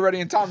got caught already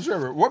in Tom's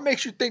River, what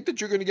makes you think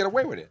that you're going to get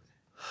away with it?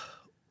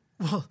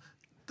 Well,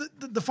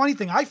 the funny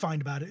thing I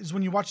find about it is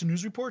when you watch the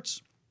news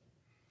reports,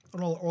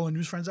 and all the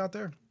news friends out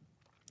there,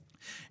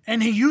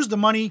 and he used the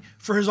money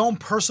for his own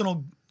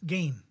personal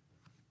gain.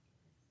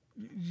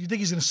 You think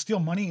he's going to steal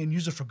money and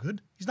use it for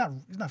good? He's not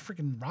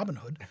freaking Robin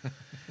Hood.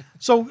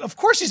 So of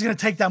course he's going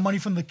to take that money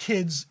from the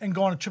kids and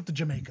go on a trip to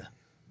Jamaica.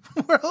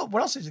 What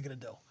else is he going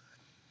to do?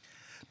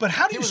 But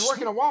how do He you was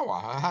working at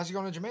Wawa. How's he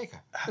going to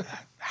Jamaica?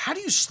 how do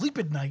you sleep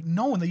at night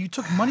knowing that you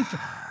took money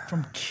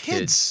from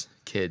kids?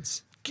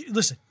 Kids.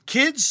 Listen,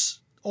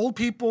 kids, old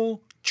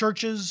people,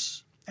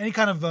 churches, any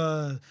kind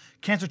of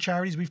cancer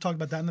charities. We've talked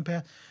about that in the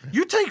past.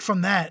 You take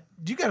from that,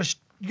 you got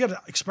an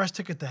express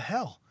ticket to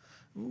hell.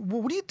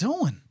 What are you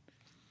doing?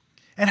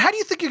 And how do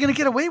you think you're going to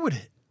get away with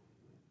it?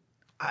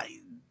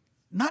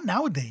 Not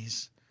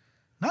nowadays.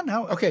 Not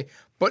now. Okay,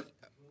 but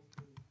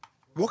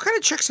what kind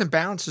of checks and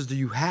balances do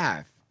you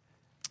have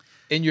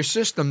in your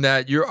system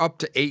that you're up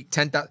to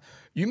 $10,000?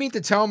 You mean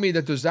to tell me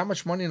that there's that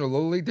much money in the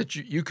Little League that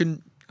you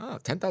can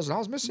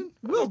 $10,000 missing?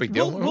 No big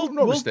deal. Who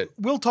noticed it?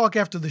 We'll talk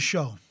after the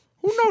show.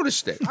 Who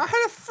noticed it? How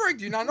the frig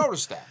do you not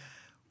notice that?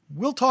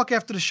 We'll talk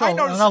after the show, I and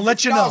noticed I'll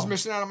let you know. $50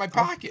 missing out of my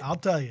pocket. I'll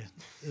tell you.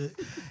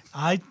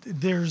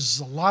 There's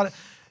a lot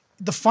of.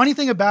 The funny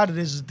thing about it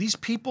is these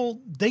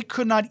people, they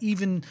would not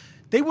even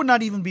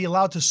be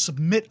allowed to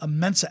submit a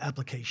Mensa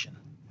application.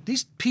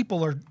 These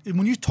people are,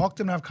 when you talk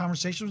to them and have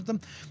conversations with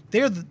them,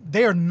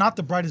 they are not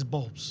the brightest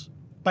bulbs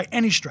by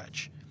any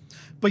stretch.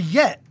 But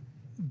yet,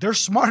 they're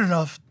smart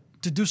enough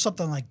to do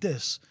something like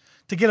this,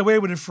 to get away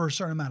with it for a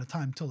certain amount of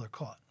time until they're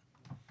caught.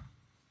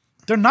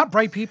 They're not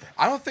bright people.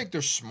 I don't think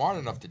they're smart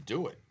enough to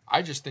do it.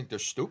 I just think they're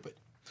stupid.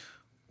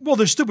 Well,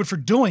 they're stupid for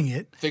doing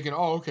it. Thinking,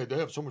 oh, okay, they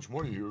have so much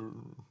money here.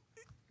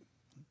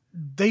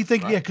 They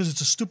think, right, because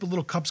it's a stupid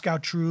little Cub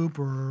Scout troop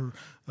or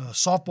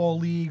softball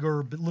league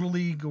or little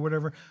league or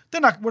whatever. They're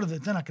not. What are they?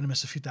 They're not going to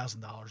miss a few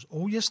 $1,000s.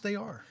 Oh, yes, they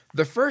are.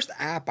 The first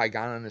app I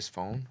got on this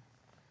phone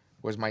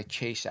was my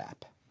Chase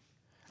app.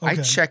 Okay.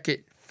 I check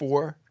it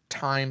 4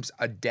 times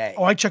a day.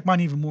 Oh, I check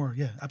mine even more.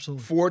 Yeah,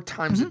 absolutely. 4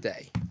 times a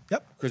day.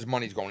 Yep. Because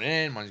money's going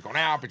in, money's going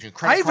out, between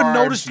credit I even cards,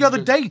 noticed the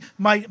other day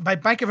my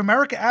Bank of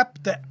America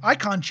app, the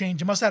icon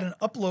changed. It must have had an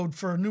upload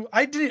for a new.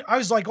 I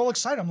was like all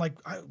excited. I'm like,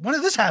 when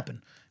did this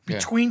happen?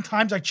 Between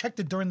times I checked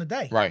it during the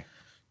day. Right.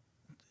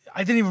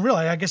 I didn't even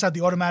realize. I guess I had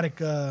the automatic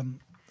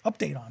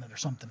update on it or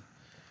something.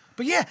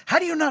 But yeah, how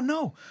do you not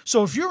know?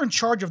 So if you're in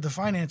charge of the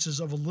finances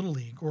of a little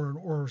league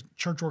or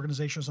church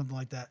organization or something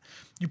like that,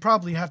 you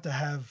probably have to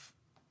have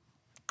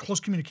close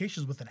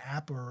communications with an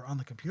app or on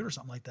the computer or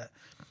something like that.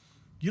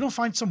 You don't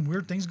find some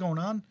weird things going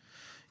on?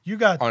 You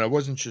got... Oh, no, it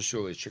wasn't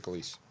Chichuli, it's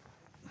Chicolese.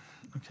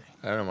 Okay.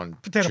 I don't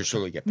want Potato.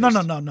 Chichuli get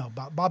pissed. No.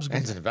 Bob's good.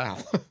 Ends in a vowel.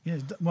 Yeah,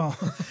 well,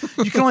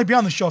 you can only be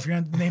on the show if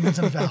your name ends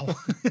in a vowel.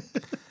 I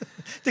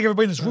think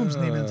everybody in this room's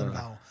name ends in a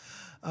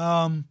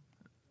vowel.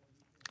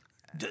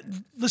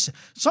 Listen,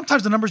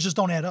 sometimes the numbers just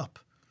don't add up.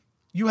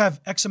 You have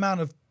X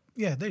amount of...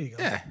 Yeah, there you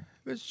go. Yeah,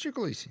 it's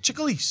Chicolese.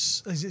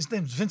 Chicolese. His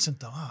name's Vincent,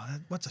 though. Oh,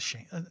 what's a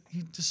shame.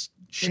 He just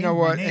shamed You know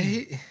what? my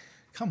name.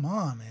 Come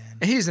on, man.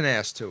 He's an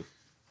ass, too.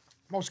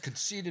 Most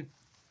conceited.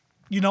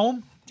 You know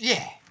him?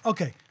 Yeah.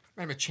 Okay.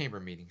 I'm at chamber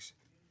meetings.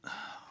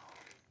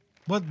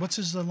 What's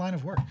his line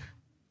of work?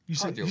 You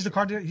said he's the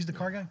car dealer? He's the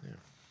car guy? Yeah.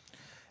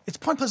 It's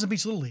Point Pleasant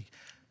Beach Little League.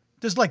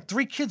 There's like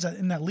 3 kids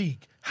in that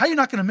league. How are you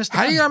not going to miss that?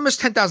 How do you not miss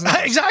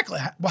 $10,000? Exactly.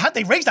 Well, how'd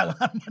they raise that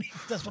amount of money?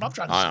 That's what I'm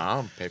trying to say. I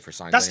don't pay for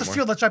signs That's anymore. the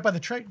field that's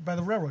right by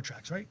the railroad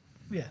tracks, right?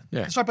 Yeah.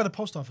 It's right by the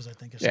post office, I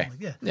think. Or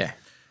something. Yeah.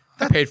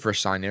 I paid for a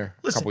sign there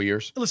a couple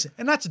years. Listen,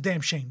 and that's a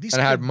damn shame.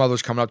 And I had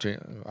mothers coming up to me.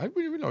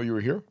 We didn't know you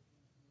were here.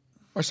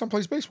 My son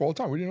plays baseball all the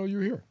time. We didn't know you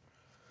were here.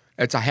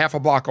 It's a half a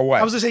block away.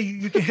 I was going to say,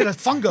 you can hit a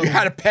fungo. You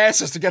had to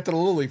pass us to get to the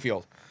Little League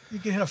field. You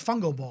can hit a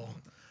fungo ball.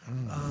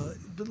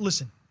 But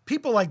listen,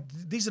 people like,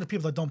 these are the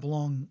people that don't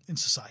belong in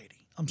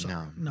society. I'm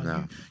sorry.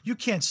 No. You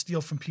can't steal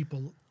from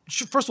people.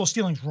 First of all,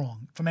 stealing's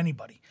wrong from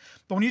anybody.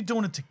 But when you're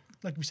doing it to,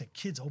 like we said,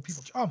 kids, old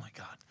people, oh my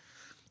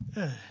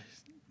God.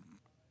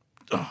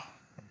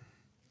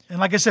 And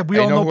like I said, we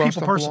all know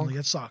people personally.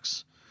 It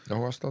sucks. Know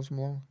who else doesn't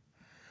belong?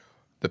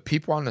 The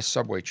people on the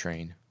subway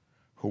train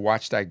who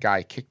watched that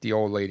guy kick the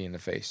old lady in the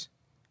face.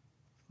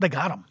 They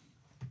got him.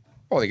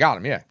 Oh, they got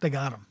him, yeah. They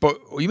got him. But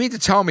you mean to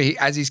tell me,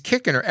 as he's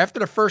kicking her, after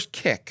the first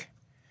kick,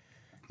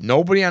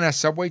 nobody on that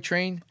subway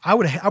train? I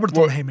would have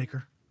thrown a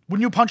haymaker.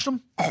 Wouldn't you have punched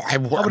him? Oh, I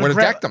would have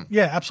decked him.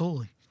 Yeah,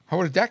 absolutely. I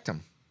would have decked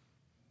him.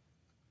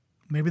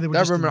 Maybe they would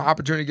never an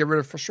opportunity to get rid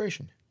of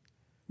frustration.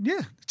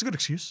 Yeah, it's a good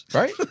excuse.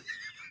 Right?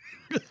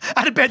 I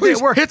had a bad day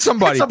at work. Hit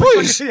somebody,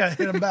 please. Yeah,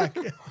 hit him back.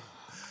 But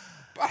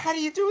how do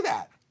you do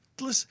that?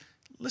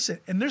 Listen,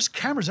 and there's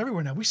cameras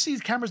everywhere now. We see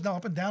cameras now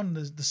up and down in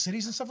the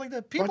cities and stuff like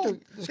that. People,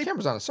 there's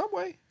cameras on the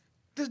subway.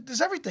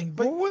 There's everything.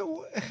 But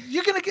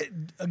you're going to get,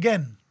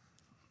 again,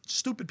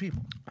 stupid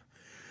people.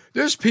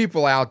 There's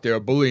people out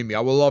there, believe me, I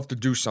would love to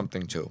do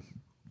something to.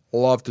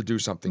 love to do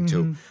something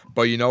too.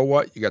 But you know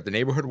what? You got the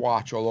neighborhood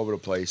watch all over the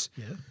place.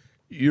 Yeah.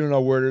 You don't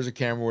know where there's a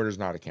camera, where there's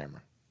not a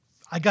camera.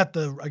 I got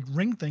the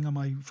ring thing on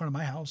my front of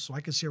my house, so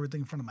I can see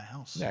everything in front of my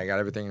house. Yeah, I got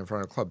everything in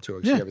front of the club too. I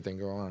Yeah. see everything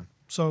going on.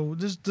 So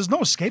there's no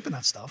escaping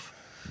that stuff.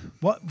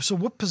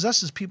 What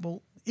possesses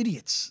people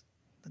idiots?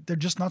 They're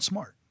just not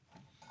smart.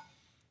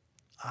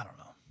 I don't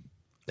know.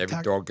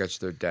 Every dog gets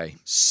their day.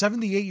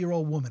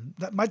 78-year-old woman.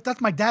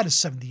 That's my dad is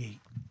 78.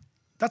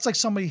 That's like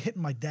somebody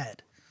hitting my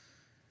dad.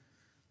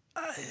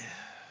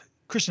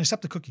 Christian,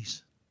 accept the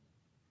cookies.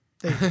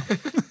 There you go.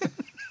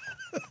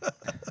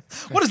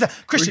 What is that,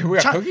 Christian? We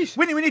got cookies?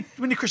 We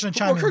need Christian to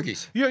What chime in.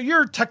 cookies?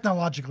 You're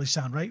technologically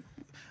sound, right?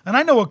 And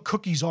I know what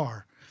cookies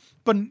are.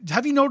 But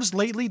have you noticed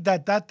lately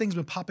that thing's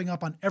been popping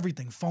up on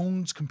everything,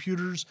 phones,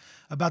 computers,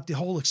 about the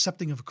whole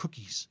accepting of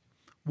cookies?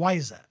 Why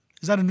is that?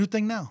 Is that a new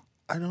thing now?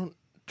 I don't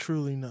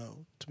truly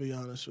know, to be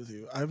honest with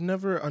you. I've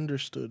never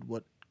understood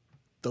what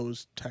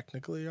those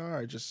technically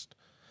are. You just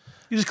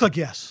click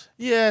yes.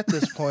 Yeah, at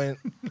this point.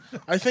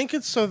 I think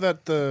it's so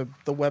that the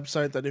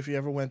website, that if you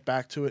ever went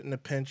back to it in a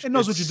pinch, It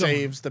knows what you're doing.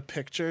 saves the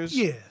pictures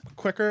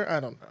quicker. I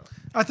don't know.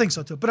 I think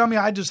so too. But I mean,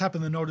 I just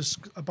happen to notice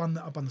up on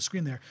the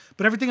screen there.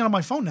 But everything on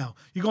my phone now.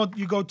 You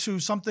go to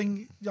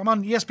something. I'm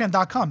on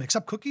ESPN.com.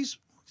 Accept cookies.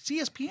 It's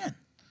ESPN.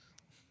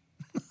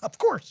 Of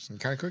course. What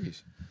kind of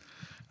cookies?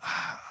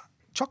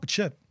 Chocolate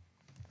chip.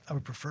 I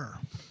would prefer.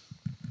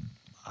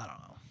 I don't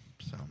know.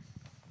 So,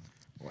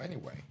 well,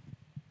 anyway,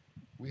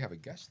 we have a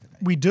guest today.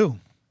 We do.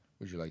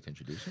 Would you like to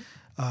introduce him?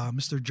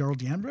 Mr. Gerald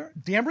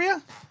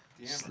D'Ambria?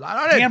 Slide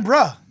on in.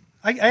 D'Ambra.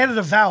 I added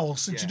a vowel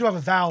since you do have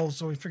a vowel,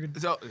 so we figured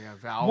So,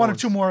 vowels. one or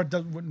two more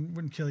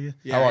wouldn't kill you.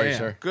 Yeah, How are you,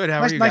 sir? Good.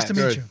 How Nice- are you nice guys? to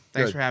meet Good. you.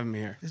 Thanks Good. for having me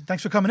here.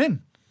 Thanks for coming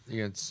in.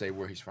 You gonna say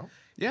where he's from?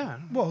 Yeah.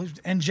 Well,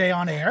 NJ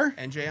on air.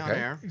 NJ on Okay.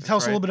 air. Tell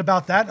us a little bit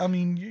about that. I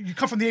mean, you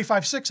come from the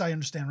 856, I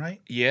understand,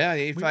 right? Yeah,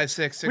 the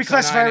 856 we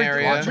classify 609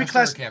 area. we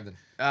class- Camden.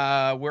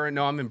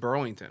 I'm in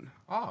Burlington.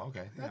 Oh,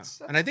 okay.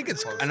 That's And I think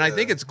it's close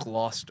to-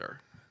 Gloucester.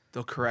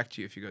 They'll correct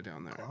you if you go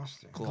down there.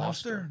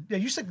 Gloucester? Yeah,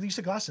 you said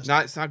Gloucester.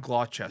 It's not You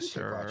Gloucester.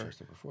 said or-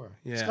 Gloucester before.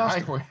 Yeah.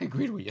 Gloucester. I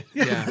agreed with you.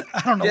 Yeah.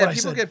 I don't know Yeah, what I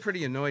people said. get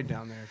pretty annoyed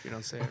down there if you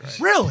don't say it right.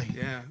 Really?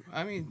 Yeah.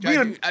 I mean, We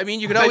don't-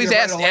 you could thought always you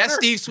were ask writing a letter?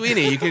 Steve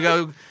Sweeney. You could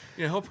go,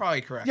 he'll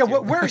probably correct Yeah,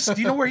 you. where is? Do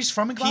you know where he's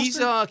from in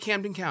Gloucester? He's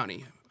Camden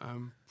County.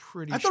 I'm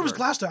pretty I thought it was sure.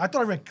 Gloucester. I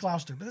thought I read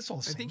Gloucester, but that's all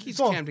the I same. think he's It's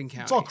all- Camden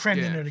County. It's all crammed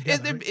in Yeah. there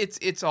together. right?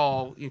 It's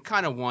all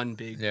kind of one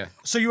big. Yeah.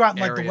 So you're out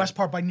in like the area. west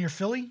part by near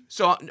Philly?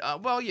 So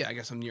well, yeah, I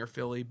guess I'm near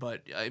Philly,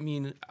 but I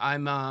mean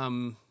I'm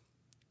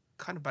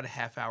kind of about a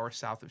half hour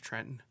south of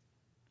Trenton.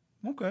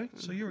 Okay,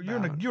 so you're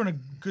in a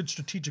good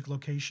strategic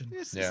location.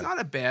 It's Yeah. not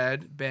a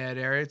bad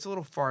area. It's a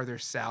little farther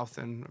south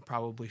than it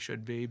probably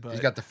should be, but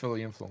He's got the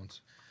Philly influence.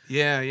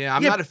 yeah.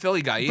 I'm Yeah, not a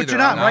Philly guy either. but you're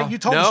not, no. right? You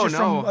told us no, you're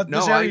from, no,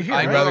 this no, area here, I I'd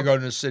right? grew rather up- go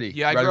to the city.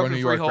 Yeah, I rather grew go up to in New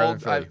York rather than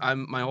Freehold.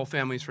 Philly. My whole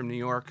family's from New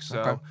York, so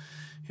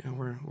Okay.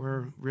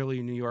 we're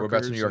really New Yorkers.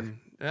 Whereabouts in New York?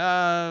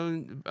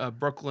 And,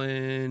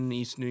 Brooklyn,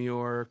 East New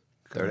York,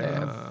 Third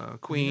Ave.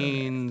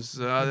 Queens.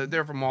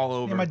 They're from all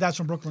over. Yeah, my dad's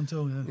from Brooklyn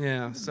too. Yeah.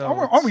 Yeah, so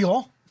Aren't we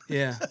all?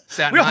 Yeah,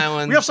 Staten We have-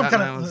 Island. we have some Staten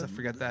kind of, Island, I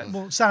forget that.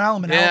 Well, Staten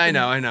Island. Yeah, I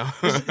Manalapan.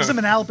 know. Isn't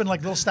Manalapan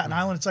like little Staten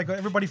Island? It's like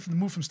everybody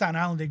moved from Staten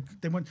Island.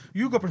 They went.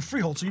 You grew up in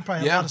Freehold, so you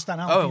probably had a lot of Staten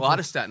Island. Oh, people. a lot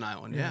of Staten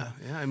Island. Yeah.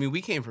 I mean,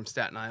 we came from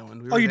Staten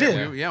Island. We Oh, were you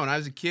there. did? Yeah. When I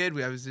was a kid,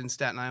 I was in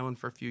Staten Island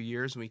for a few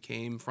years, and we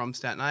came from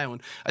Staten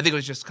Island. I think it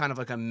was just kind of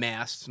like a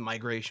mass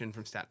migration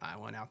from Staten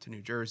Island out to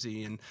New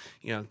Jersey, and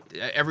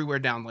everywhere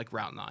down like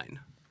Route 9.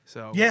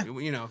 So Yeah.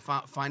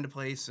 find a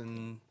place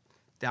and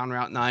down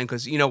Route 9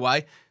 because you know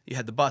why? You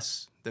had the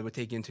bus that would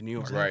take you into New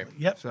York. Right.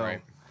 Yep. So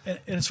Right. And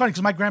it's funny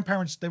because my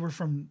grandparents, they were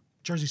from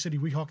Jersey City,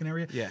 Weehawken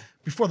area. Yeah.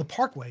 Before the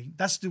Parkway,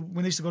 that's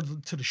when they used to go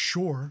to the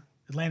shore,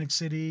 Atlantic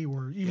City,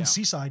 or even Yeah.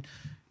 Seaside.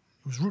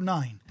 It was Route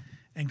 9.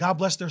 And God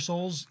bless their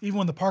souls, even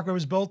when the Parkway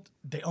was built,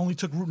 they only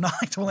took Route 9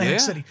 to Atlantic Yeah,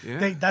 City.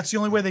 yeah. That's the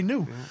only way they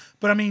knew.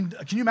 But I mean,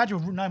 can you imagine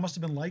what Route 9 must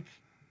have been like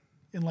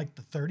in like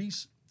the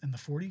 30s and the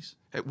 40s?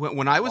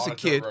 When I was a Lot of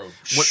kid, dirt road.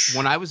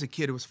 when I was a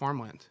kid, it was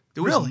farmland.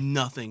 There was Really?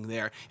 nothing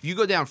there. If you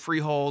go down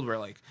Freehold, where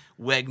like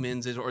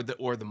Wegmans is, or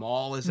the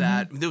mall is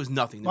at, there was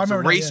nothing. There Well, I was a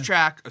remember that, yeah.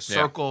 racetrack, a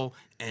circle,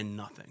 and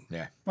nothing.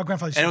 Yeah. My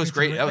grandfather used And to it was take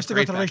great. me to the- That I was used to go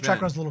great to the back racetrack then.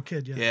 when I was a little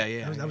kid. Yeah.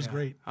 Yeah. That was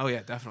great. Oh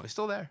yeah, definitely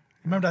still there.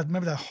 Remember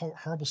that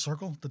horrible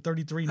circle, the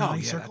 33-9 Oh,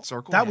 yeah, circle? that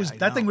circle? That Yeah, was I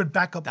that thing know. would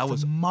back up That for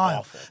was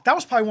miles. awful. That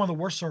was probably one of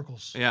the worst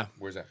circles. Yeah,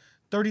 Where's that?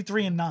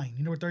 33 and 9.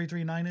 You know what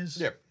 33 and 9 is?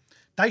 Yeah.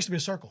 That used to be a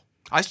circle.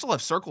 I still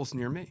have circles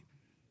near me.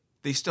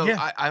 They still.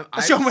 Yeah. I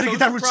That's the only way to was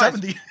get down Route surprised.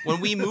 70. When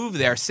we moved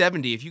there,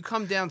 70. If you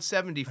come down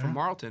 70 from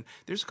Marlton,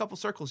 there's a couple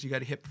circles you got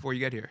to hit before you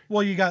get here.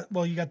 Well, you got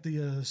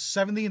the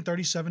 70 and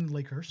 37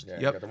 Lakehurst. Yeah. Yep.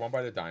 You got the one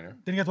by the diner.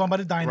 Then you got the one by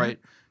the diner. Right.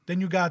 Then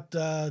you got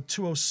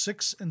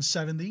 206 and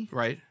 70.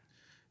 Right.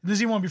 And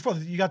there's even one before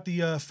that. You got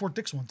the Fort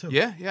Dix one too.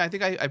 Yeah. I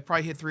think I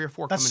probably hit 3 or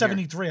 4. That's coming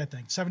here. 73, I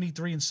think.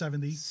 73 and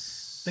 70.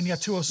 Then you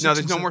got 206. No, there's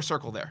and no se- more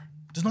circle there.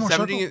 There's no more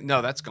 70, circle?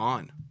 No, that's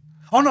gone.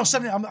 Oh no,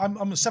 70.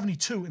 I'm a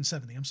 72 and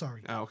 70. I'm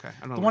sorry. Oh, okay. I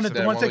don't know. The one that- The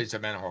one one thing- leads to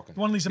Manahawkin. The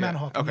one leads to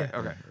Manahawkin. Okay. Yeah.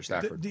 Okay. Or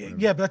Stafford. whatever.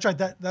 Yeah, but that's right.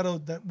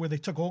 That where they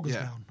took Olga's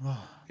Yeah. down.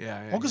 Oh.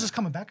 Yeah. Olga's is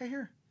coming back, I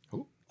hear.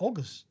 Who?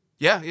 Olga's.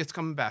 Yeah, it's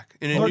coming back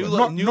in a North, new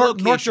North, new North,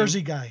 location. North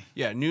Jersey guy.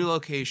 Yeah, new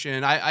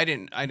location. I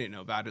didn't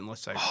know about it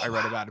unless I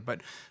read about it.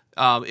 But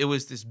it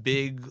was this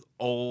big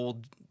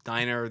old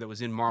diner that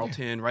was in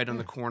Marlton, right on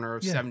the corner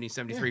of Yeah. 70,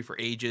 73 for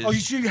ages. Oh,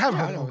 you have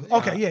heard of it.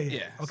 Okay, yeah.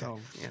 yeah. Okay. So,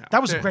 you know,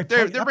 That was a they're- great They're,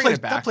 place. they're That bringing place,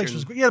 it back. that place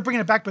was and great. Yeah, they're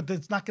bringing it back, but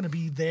it's not going to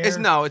be there. it's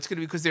going to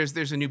be because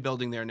there's a new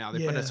building there now. They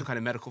put Yeah. in some kind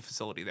of medical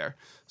facility there.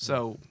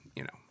 So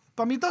you know.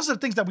 But I mean, those are the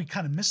things that we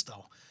kind of missed,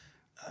 though.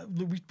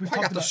 We've I talked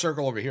got the about.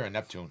 circle over here in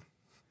Neptune.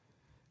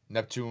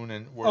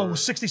 And we're, Oh,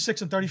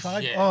 66 and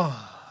 35? Yeah.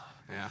 Oh,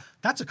 Yeah.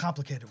 that's a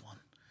complicated one.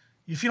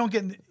 If you don't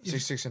get...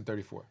 66 and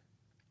 34.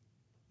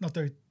 No,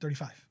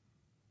 35.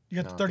 You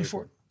got No, the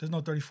 34. 34. There's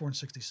no 34 and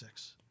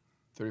 66.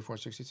 34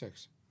 and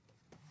 66.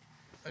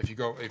 If you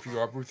go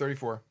up Route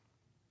 34,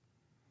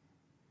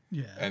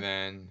 Yeah. and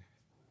then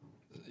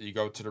you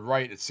go to the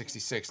right, it's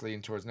 66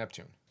 leading towards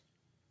Neptune.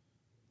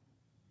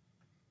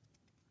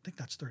 I think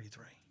that's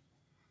 33.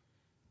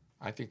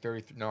 I think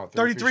 33. No,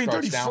 33 and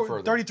starts down 34.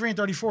 further. 33 and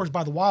 34 is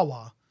by the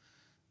Wawa.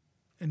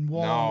 And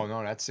Wawa.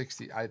 No, that's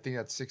 60. I think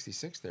that's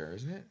 66 there,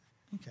 isn't it?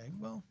 Okay,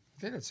 well.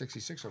 I think that's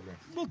 66 over there.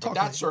 We'll But talk that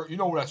about it. circle, you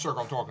know what that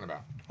circle I'm talking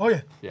about? Oh,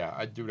 yeah. Yeah,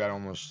 I do that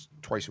almost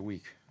twice a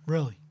week.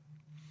 Really?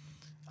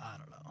 I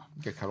don't know.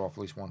 Get cut off at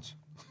least once.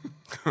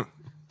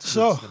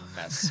 So, It's a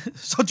mess.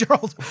 so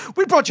Gerald,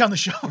 we brought you on the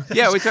show.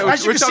 Yeah, As you we're can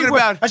see talking what-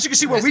 about- As you can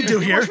see what we do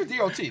He here. works for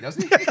DOT,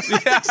 doesn't he?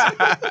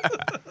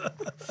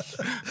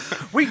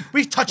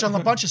 We touch on a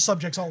bunch of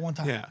subjects all at one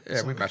time. Yeah.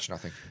 Yeah, we match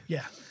nothing.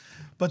 Yeah.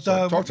 But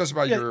So talk to us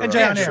about your,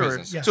 NJ on your air.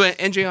 business. Yes. So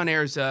NJ On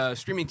Air is a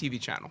streaming TV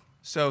channel.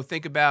 So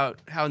think about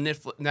how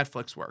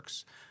Netflix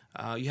works.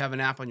 You have an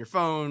app on your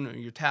phone or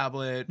your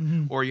tablet,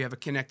 or you have a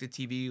connected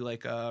TV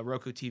like a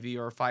Roku TV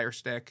or a Fire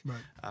Stick.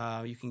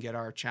 Right. You can get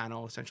our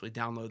channel, essentially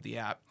download the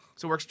app.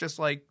 So it works just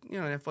like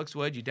Netflix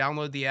would. You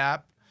download the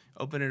app,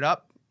 open it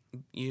up,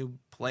 you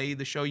play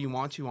the show you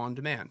want to on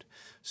demand.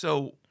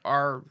 So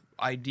our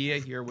idea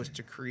here was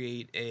to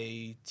create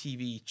a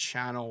TV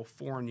channel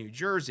for New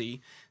Jersey,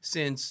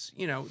 since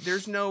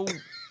there's no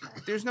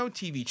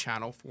TV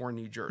channel for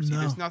New Jersey.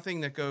 No. There's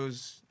nothing that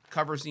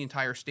covers the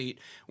entire state.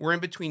 We're in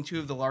between two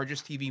of the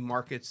largest TV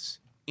markets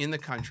in the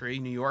country,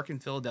 New York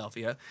and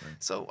Philadelphia. Right.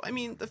 So, I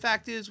mean, the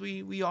fact is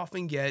we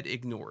often get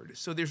ignored.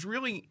 So there's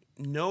really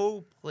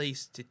no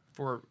place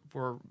for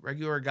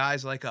regular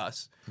guys like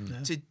us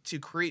to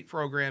create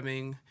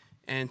programming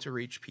and to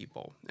reach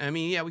people. I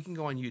mean, yeah, we can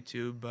go on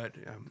YouTube, but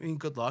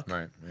good luck.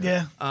 Right.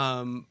 Yeah.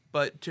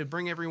 But to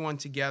bring everyone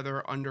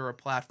together under a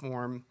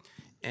platform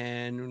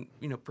and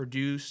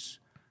produce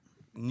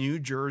New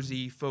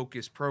Jersey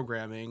focused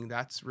programming,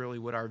 that's really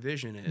what our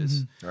vision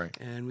is. Right.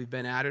 And we've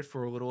been at it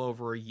for a little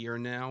over a year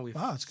now. We've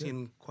Wow, that's good.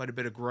 seen quite a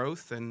bit of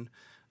growth, and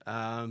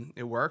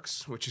it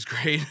works, which is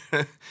great.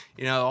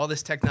 All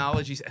this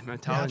technology, I'm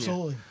telling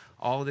absolutely. you,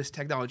 all this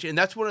technology. And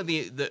that's one of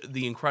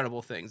the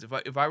incredible things.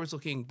 If I was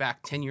looking back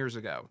 10 years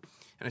ago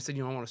and I said,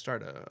 I want to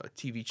start a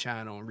TV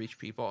channel and reach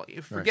people,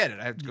 forget it.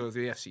 I have to go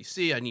through the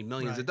FCC. I need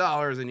millions of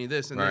dollars. I need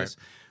this and this.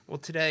 Well,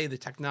 today the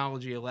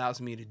technology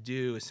allows me to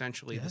do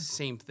essentially the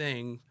same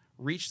thing,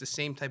 reach the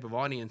same type of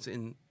audience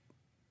in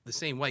the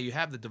same way. You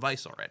have the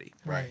device already.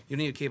 Right. You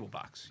don't need a cable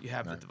box. You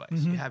have the device.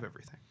 You have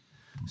everything.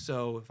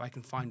 So if I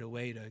can find a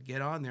way to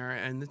get on there,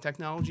 and the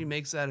technology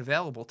makes that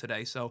available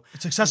today, so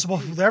It's accessible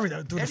through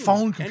everything. Through the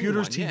phone,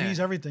 computers, TVs,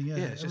 everything. Yeah.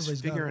 it's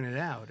just figuring it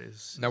out.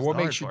 Is Now, is what the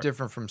hard makes you part.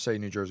 different from, say,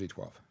 New Jersey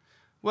 12?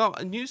 Well,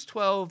 News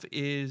 12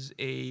 is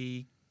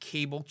a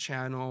cable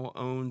channel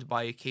owned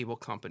by a cable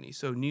company.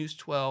 So News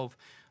 12,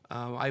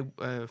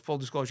 full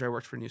disclosure, I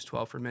worked for News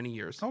 12 for many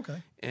years. Okay.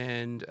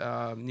 And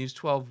News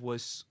 12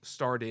 was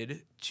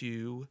started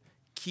to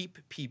keep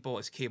people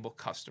as cable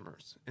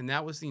customers. And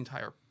that was the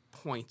entire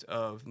point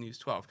of News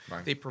 12.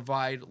 Right. They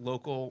provide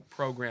local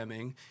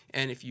programming,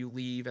 and if you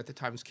leave, at the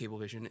time it was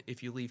Cablevision,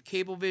 if you leave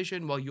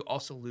Cablevision, well, you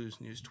also lose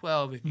News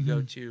 12 if you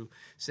go to,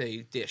 say,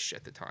 Dish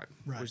at the time,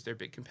 was their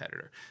big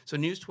competitor. So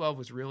News 12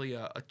 was really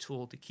a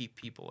tool to keep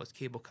people as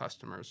cable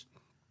customers,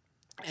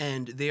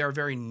 and they are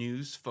very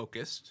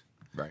news-focused.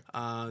 Right.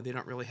 They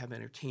don't really have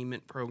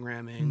entertainment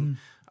programming.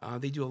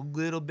 They do a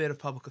little bit of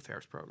public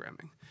affairs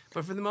programming.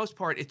 But for the most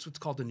part, it's what's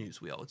called a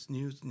news wheel. It's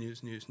news.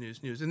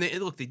 And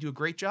they do a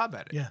great job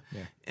at it. Yeah.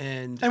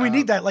 And we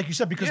need that, like you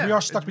said, because we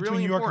are stuck it's between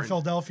really New York and important.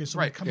 Philadelphia. So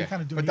we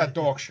kind of do But need that it.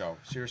 dog show,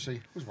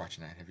 seriously, who's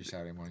watching that every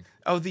Saturday morning?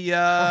 Oh,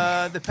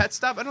 the Pet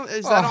Stop?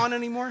 Is that on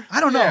anymore? I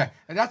don't know. Yeah,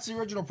 and that's the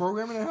original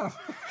programming they have.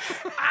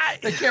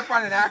 They can't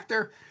find an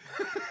actor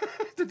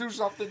to do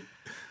something.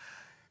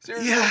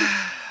 Seriously?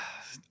 Yeah.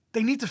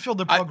 They need to fill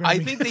their I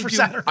programming think they for do.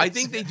 Saturdays. I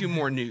think they do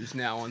more news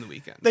now on the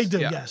weekends. They do,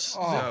 Yeah. yes.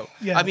 So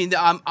Yeah. I mean,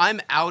 I'm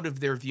out of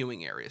their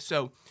viewing area.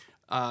 So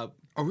Oh,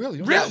 really?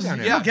 You don't Really? live down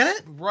there? You don't get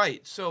it?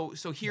 Right. So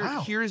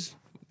Wow.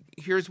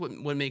 here's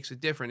what makes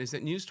it different is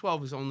that News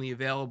 12 is only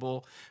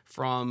available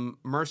from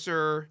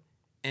Mercer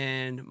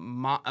and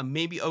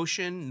maybe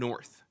Ocean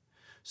north.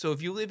 So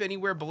if you live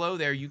anywhere below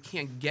there, you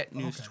can't get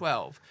News Okay.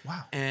 12.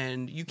 Wow.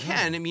 And you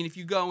can. I mean, if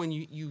you go and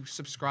you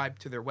subscribe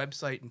to their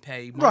website and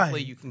pay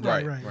monthly, you can get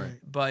Right, it. right, Right. right.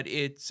 But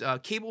it's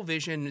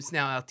Cablevision. It's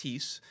now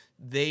Altice.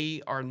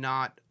 They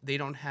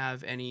don't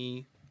have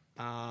any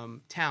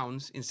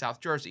towns in South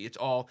Jersey. It's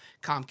all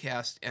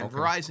Comcast and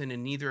Verizon,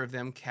 and neither of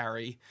them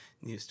carry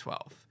News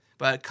 12.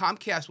 But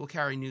Comcast will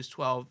carry News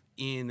 12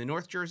 in the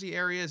North Jersey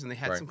areas, and they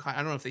had some kind. I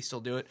don't know if they still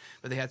do it,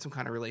 but they had some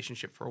kind of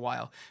relationship for a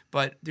while.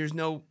 But there's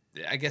no,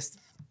 I guess,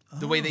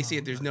 the way they see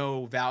it, there's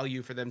no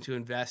value for them to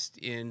invest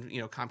in,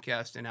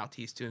 Comcast and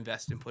Altice to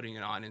invest in putting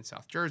it on in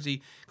South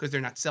Jersey because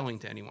they're not selling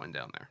to anyone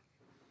down there.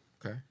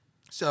 Okay.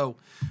 So,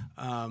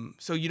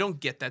 so you don't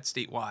get that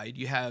statewide.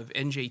 You have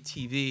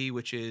NJTV,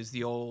 which is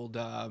the old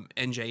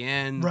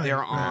NJN. Right, They're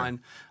right.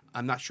 on.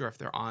 I'm not sure if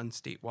they're on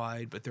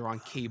statewide, but they're on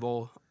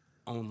cable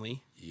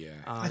only. Yeah.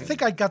 I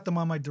think I got them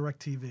on my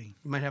DirecTV.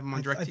 You might have them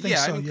on DirecTV. think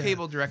so, I mean, yeah.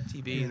 cable,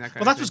 DirecTV, and that kind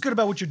Well, of that's thing. what's good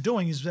about what you're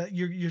doing is that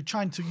you're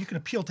trying to you can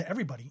appeal to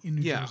everybody in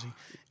New Yeah. Jersey,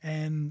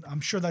 and I'm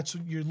sure that's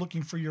what you're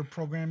looking for your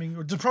programming.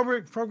 Or does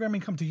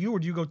programming come to you, or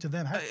do you go to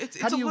them? How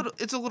do you?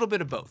 It's a little bit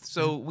of both.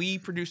 So we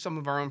produce some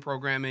of our own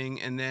programming,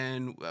 and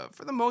then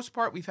for the most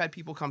part, we've had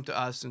people come to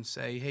us and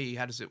say, "Hey,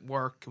 how does it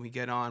work? Can we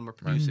get on? We're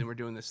producing. We're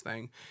doing this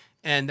thing."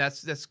 And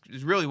that's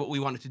really what we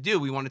wanted to do.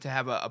 We wanted to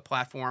have a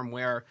platform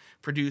where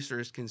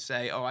producers can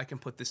say, "Oh, I can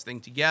put this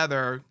thing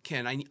together.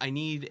 I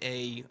need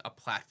a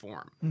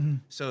platform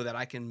so that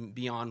I can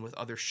be on with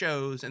other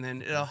shows, and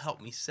then it'll help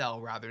me sell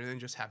rather than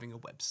just having a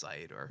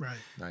website or Right.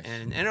 Nice.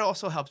 And it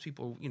also helps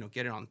people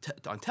get it on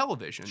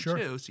television Sure.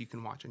 too, so you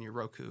can watch on your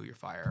Roku, your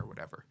Fire, or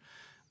whatever.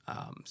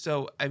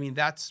 So I mean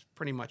that's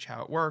pretty much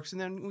how it works,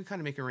 and then we kind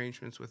of make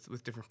arrangements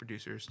with different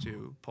producers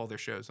to pull their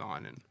shows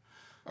on and.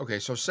 Okay,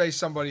 so say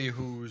somebody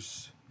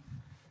who's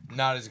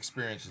not as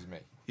experienced as me.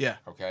 Yeah.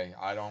 Okay,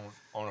 I don't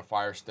own a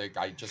Fire Stick.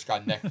 I just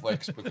got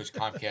Netflix because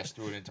Comcast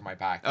threw it into my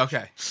package.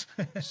 Okay.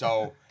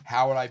 So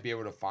how would I be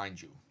able to find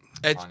you?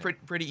 It's on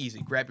it? pretty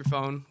easy. Grab your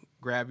phone,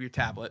 grab your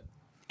tablet,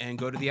 and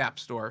go to the App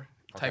Store.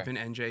 Type Okay.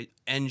 in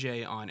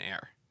NJ on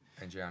air.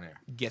 NJ on air.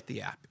 Get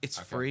the app. It's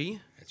Okay.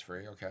 free, It's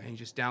free. Okay. and you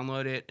just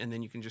download it, and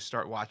then you can just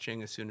start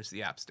watching as soon as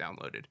the app's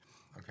downloaded.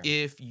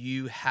 Okay. If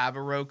you have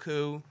a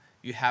Roku,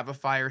 you have a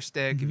Fire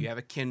Stick, if you have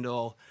a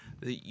Kindle,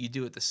 you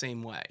do it the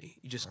same way.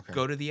 You just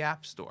go to the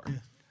App Store.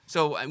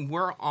 So and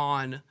we're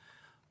on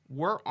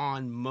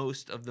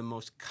most of the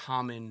most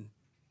common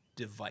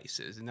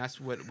devices, and that's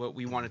what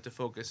we wanted to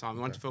focus on.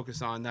 We wanted to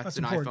focus on that's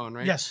an important. iPhone,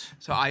 right? Yes.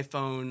 So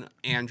iPhone,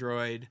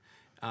 Android,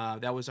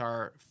 that was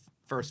our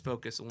first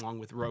focus, along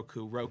with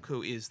Roku.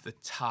 Roku is the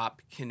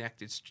top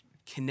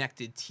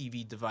connected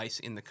TV device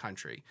in the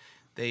country.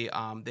 They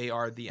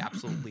are the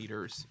absolute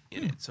leaders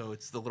in it. So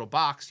it's the little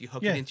box you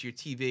hook Yeah. it into your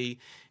TV,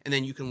 and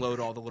then you can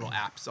load all the little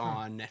apps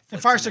on Netflix.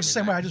 And Fire and Stick's the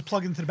same way. everything. I just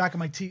plug it into the back of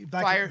my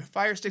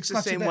Fire Stick's the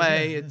not so same bad,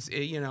 way.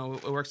 yeah,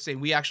 It works the same.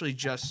 We actually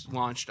just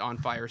launched on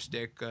Fire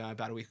Stick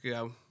about a week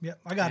ago. Yeah,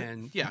 I got it.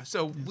 And yeah,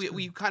 so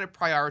we kind of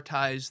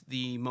prioritize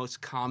the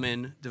most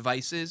common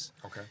devices.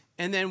 Okay.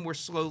 And then we're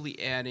slowly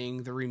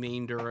adding the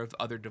remainder of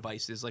other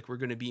devices. Like we're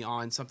going to be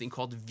on something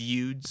called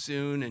Viewed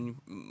soon, and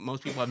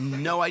most people have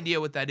no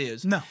idea what that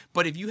is. No.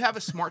 But if you have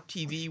a smart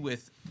TV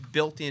with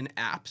built-in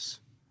apps,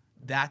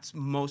 that's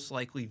most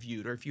likely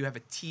Viewed. Or if you have a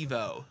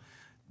TiVo,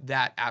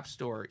 that app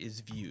store is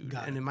Viewed.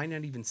 Got And it. it might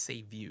not even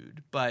say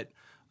Viewed, but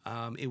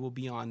it will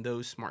be on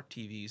those smart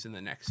TVs in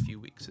the next few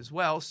weeks as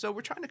well. So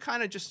we're trying to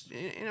kind of just,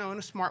 in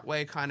a smart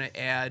way, kind of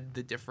add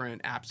the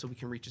different apps so we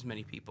can reach as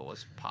many people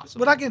as possible.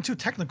 Without getting too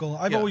technical,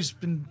 I've Yeah. always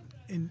been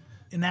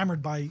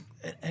enamored by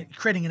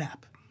creating an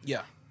app.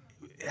 Yeah.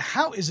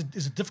 How is it?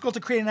 Is it difficult to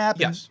create an app?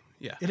 Yes.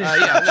 Yeah. It is.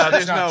 Yeah. No,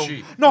 there's It's not no.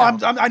 cheap. No,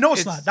 I know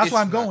it's not. That's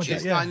why I'm not going with cheap. that.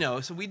 It's Yeah. not,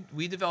 no. So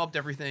we developed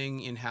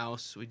everything in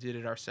house. We did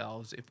it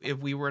ourselves. If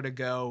we were to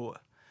go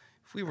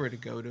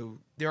to,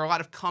 there are a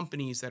lot of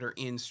companies that are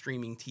in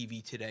streaming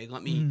TV today.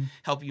 Let me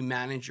help you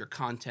manage your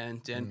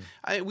content, and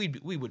we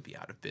would be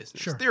out of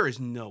business. Sure. There is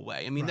no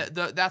way. I mean, Right.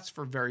 that's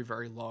for very,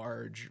 very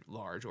large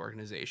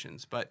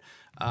organizations. But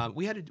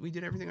we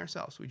did everything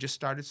ourselves. We just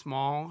started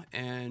small,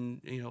 and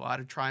a lot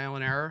of trial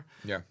and error.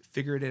 Yeah.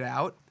 Figured it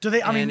out. Do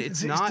they? I And mean,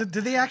 it's not. Do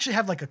they actually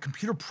have like a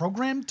computer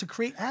program to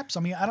create apps? I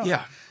mean, I don't.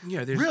 Yeah.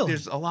 Really?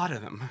 There's a lot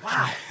of them.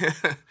 Wow.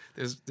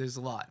 there's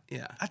a lot.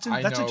 Yeah. That's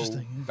I know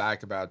interesting.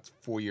 back about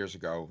 4 years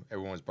ago,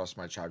 everyone was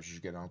busting my chops. You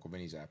should get an Uncle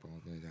Vinny's app. Uncle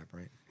Vinny's app,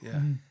 right? Yeah.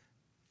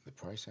 The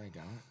price I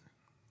got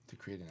to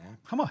create an app,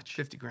 How much?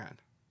 50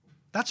 grand.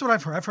 That's what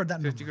I've heard. I've heard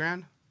that 50 number.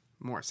 grand?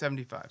 More,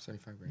 75.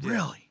 75 grand.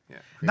 Really? Yeah.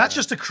 Not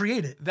just to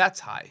create it. That's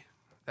high.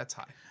 That's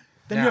high.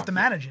 Then you have to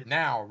manage it.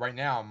 Right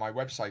now, my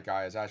website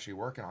guy is actually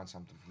working on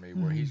something for me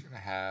where he's going to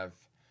have.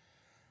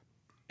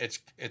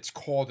 It's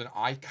called an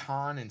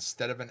icon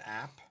instead of an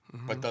app,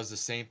 but does the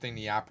same thing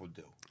the app will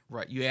do.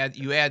 Right. You add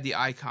the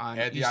icon.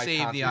 Add the you icon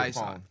save to the your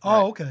icon. phone.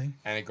 Oh, okay.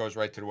 And it goes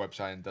right to the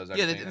website and does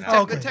Yeah, everything. in Oh,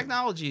 that. okay. the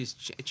technology is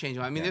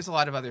changing. I mean, there's a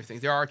lot of other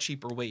things. There are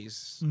cheaper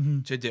ways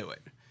to do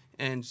it,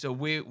 and so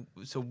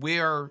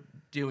we're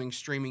doing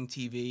streaming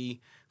TV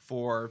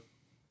for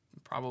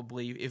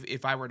probably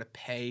if I were to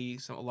pay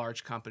a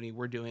large company,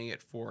 we're doing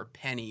it for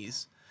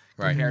pennies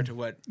Right. compared to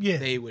what Yeah.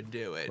 they would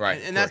do it. Right,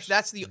 And of that's course.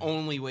 that's the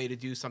only way to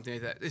do something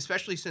like that,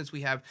 especially since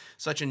we have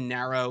such a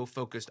narrow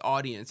focused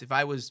audience. If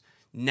I was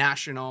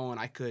national and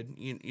I could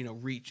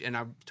reach, and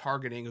I'm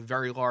targeting a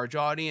very large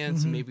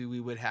audience, maybe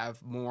we would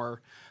have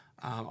more.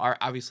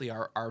 Obviously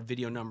our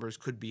video numbers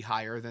could be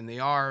higher than they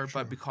are,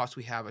 but because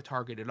we have a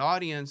targeted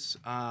audience,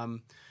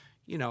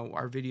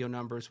 our video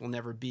numbers will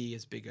never be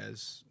as big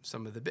as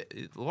some of the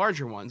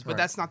larger ones. But Right.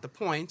 that's not the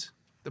point.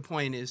 The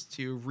point is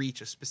to reach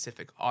a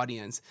specific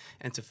audience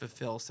and to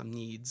fulfill some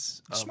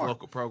needs of Smart.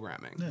 local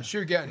programming. Yeah. So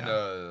you're getting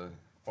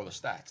all the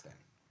stats then.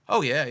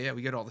 Oh yeah,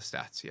 we get all the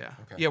stats. Yeah,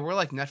 Okay. yeah, we're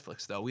like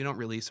Netflix though. We don't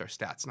release our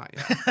stats, not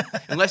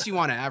yet. Unless you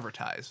want to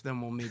advertise,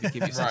 then we'll maybe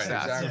give you some Right,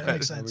 stats. exactly. Yeah,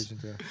 makes No sense. reason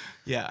to-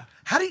 Yeah.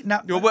 How do you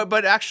now? No,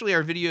 but actually,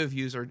 our video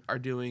views are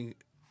doing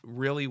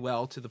really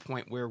well to the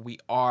point where we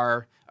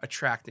are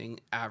attracting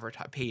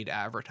paid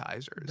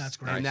advertisers. That's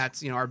great. And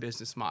that's our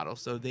business model.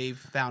 So they've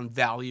found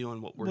value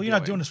in what we're Well, doing. you're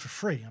not doing this for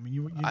free. I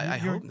mean, I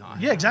you're- hope not.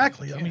 Yeah,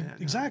 exactly. I Yeah, mean, no.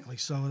 exactly.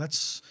 So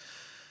that's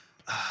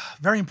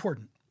very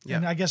important. Yeah.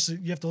 And I guess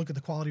you have to look at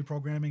the quality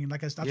programming. And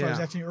like that's what I was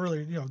Yeah. asking you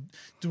earlier.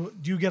 Do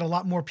you get a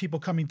lot more people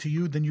coming to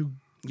you than you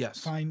Yes.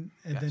 find?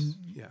 And Yes. then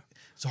Yeah.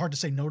 it's hard to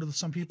say no to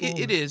some people.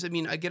 It is. I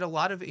mean, I get a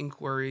lot of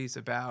inquiries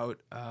about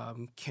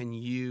can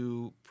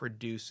you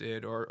produce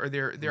it, or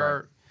there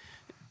are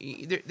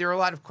a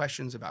lot of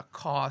questions about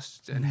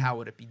costs and how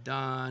would it be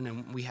done,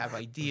 and we have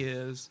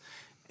ideas,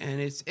 and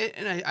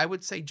I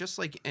would say just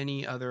like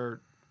any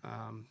other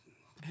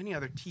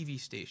TV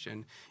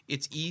station,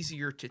 it's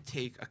easier to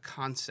take a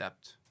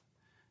concept.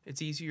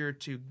 It's easier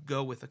to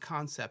go with a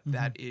concept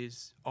that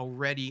is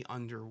already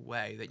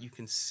underway that you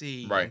can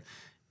see, Right.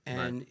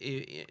 And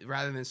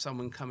rather than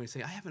someone coming and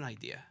saying, "I have an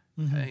idea,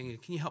 Hey,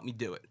 can you help me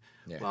do it?"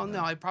 Yeah, Well,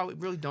 no, I probably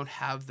really don't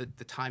have the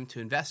time to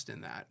invest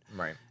in that,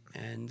 Right.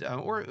 and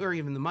or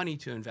even the money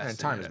to invest. And in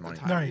time it is at the money.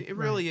 time. Right, It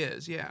really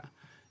is, yeah.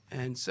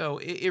 And so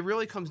it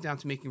really comes down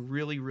to making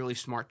really, really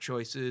smart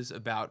choices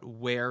about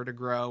where to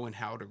grow and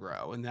how to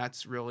grow. And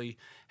that's really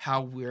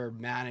how we're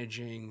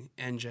managing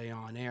NJ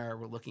on air.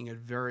 We're looking at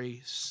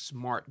very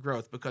smart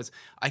growth because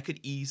I could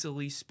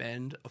easily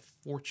spend a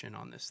fortune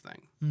on this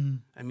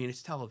thing. I mean,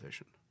 it's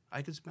television.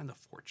 I could spend a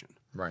fortune.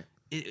 Right.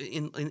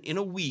 In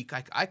a week,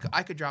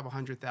 I could drop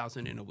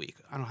 100,000 in a week.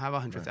 I don't have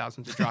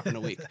 100,000 to drop in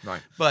a week.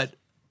 Right. But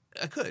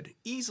I could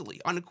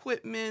easily on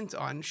equipment,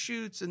 on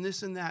shoots, and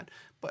this and that.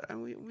 But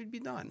we'd be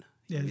done.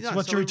 Yeah, We'd be it's done.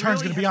 what So your it return's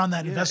really gonna be has- on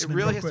that yeah, investment It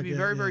really real has to quick. be Yeah,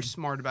 very, yeah. very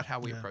smart about how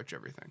we approach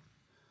everything.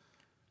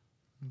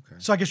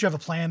 So I guess you have a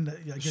plan.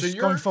 I guess So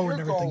your, going forward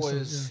your and everything. goal so,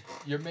 is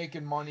you're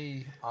making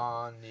money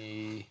on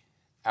the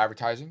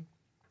advertising,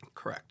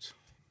 Correct.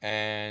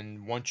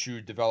 and once you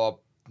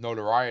develop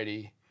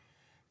notoriety,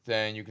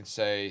 then you can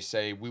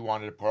say we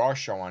wanted to put our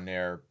show on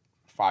there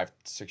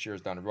 5-6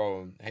 years down the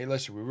road. Hey,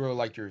 listen, we really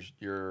like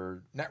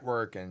your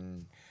network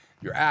and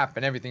your app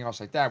and everything else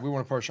like that. We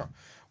want to put a show.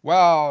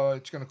 Well,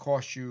 it's going to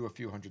cost you a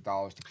few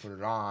 $100s to put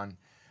it on.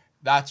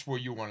 That's where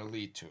you want to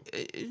lead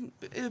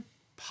to.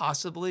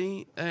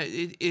 Possibly.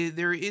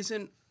 There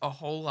isn't a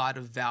whole lot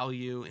of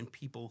value in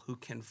people who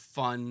can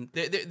fund.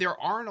 There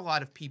aren't a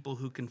lot of people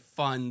who can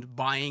fund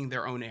buying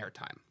their own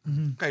airtime.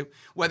 Okay,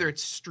 whether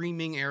it's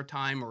streaming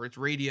airtime or it's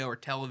radio or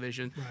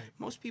television, Right.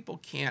 most people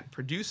can't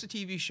produce a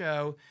TV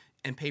show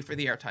and pay for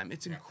the airtime.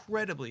 It's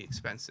incredibly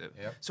expensive.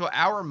 Yep. So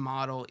our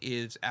model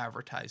is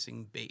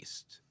advertising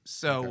based.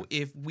 So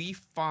if we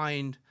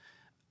find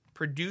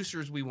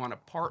producers we want to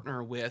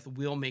partner with,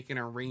 we'll make an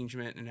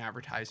arrangement, an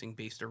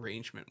advertising-based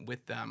arrangement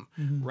with them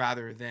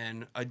rather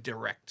than a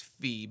direct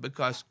fee.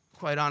 Because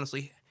quite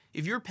honestly,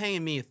 if you're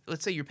paying me,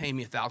 let's say you're paying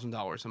me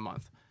 $1,000 a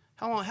month,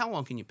 how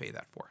long can you pay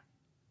that for?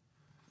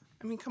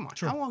 I mean, come on,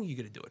 Sure. how long are you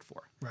going to do it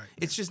for? Right.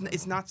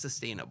 It's not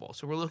sustainable.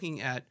 So we're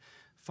looking at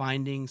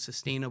finding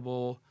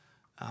sustainable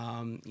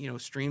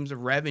streams of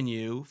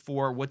revenue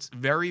for what's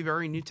very,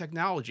 very new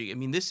technology. I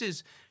mean, this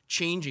is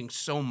changing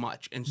so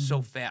much and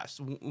so fast.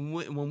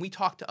 When we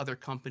talk to other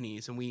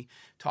companies and we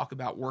talk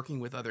about working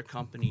with other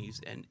companies,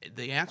 and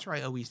the answer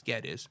I always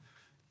get is,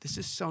 "This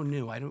is so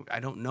new. I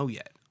don't know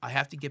yet. I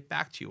have to get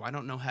back to you. I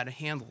don't know how to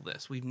handle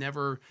this. We've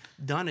never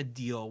done a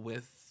deal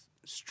with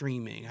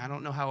streaming. I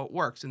don't know how it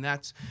works." And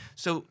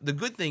so the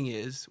good thing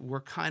is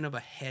we're kind of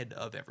ahead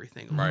of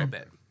everything a little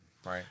bit.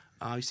 Right.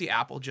 You see,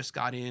 Apple just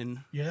got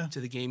in Yeah. to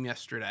the game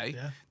yesterday.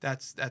 Yeah.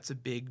 That's a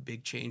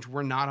big change.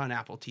 We're not on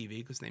Apple TV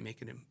because they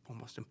make it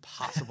almost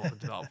impossible to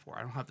develop for.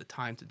 I don't have the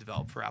time to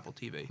develop for Apple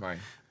TV. Right.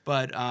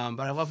 But I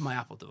love my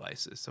Apple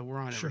devices, so we're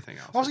on everything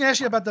else. I was going to ask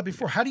you about that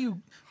before. How do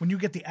you, when you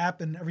get the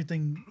app and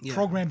everything Yeah.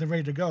 programmed and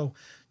ready to go,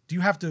 do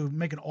you have to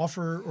make an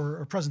offer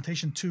or a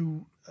presentation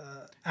to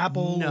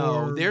Apple? No,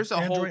 or there's a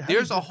Android? whole How do you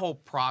there's do a it? whole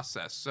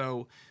process.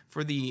 So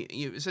for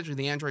essentially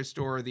the Android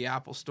store or the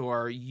Apple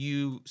store,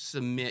 you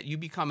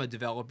become a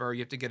developer. You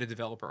have to get a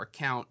developer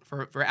account.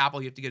 For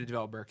Apple, you have to get a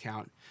developer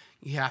account.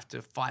 You have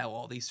to file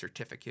all these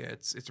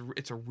certificates.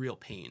 It's a real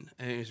pain.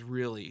 And it's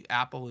really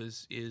Apple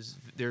is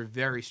they're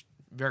very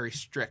very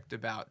strict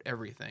about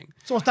everything.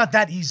 So it's not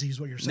that easy, is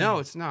what you're saying. No,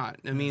 it's not.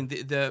 I mean,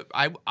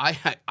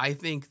 I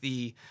think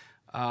the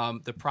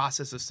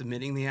process of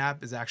submitting the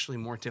app is actually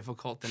more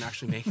difficult than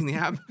actually making the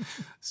app.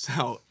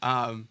 So,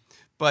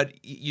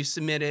 but you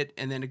submit it,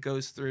 and then it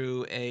goes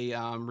through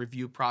a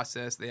review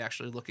process. They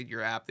actually look at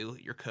your app, they look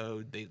at your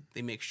code,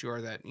 they make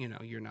sure that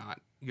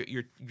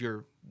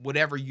you're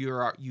whatever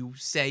you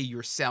say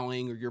you're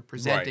selling or you're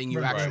presenting,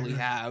 you actually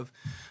have.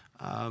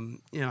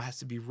 Has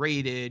to be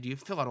rated. You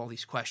fill out all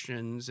these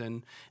questions,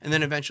 and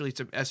then eventually,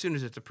 as soon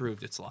as it's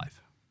approved, it's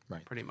live.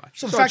 Right. Pretty much.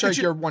 So it's like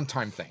your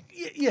one-time thing.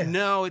 Yeah.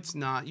 No, it's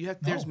not.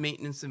 There's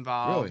maintenance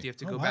involved. Really? You have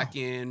to go back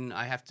in.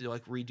 I have to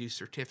redo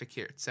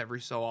certificates every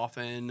so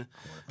often.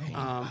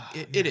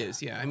 It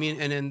is, yeah. I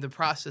mean, and in the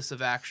process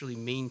of actually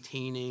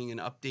maintaining and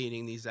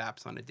updating these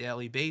apps on a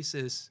daily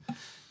basis,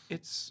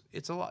 it's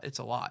a lot. It's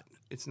a lot.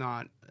 It's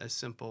not as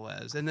simple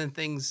as. And then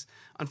things,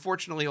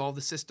 unfortunately, all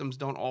the systems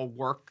don't all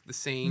work the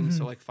same. Mm-hmm.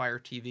 So like Fire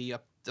TV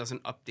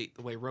doesn't update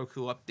the way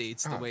Roku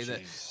updates the way that.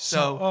 Geez.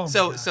 So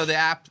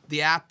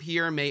the app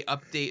here may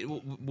update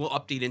will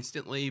update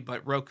instantly,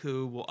 but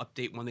Roku will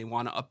update when they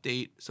want to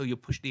update. So you'll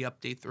push the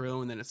update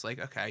through, and then it's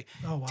like, okay,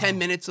 10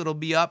 minutes it'll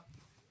be up.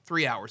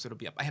 3 hours it'll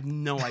be up. I have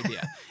no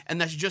idea.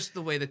 And that's just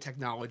the way the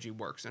technology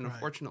works. And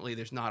unfortunately,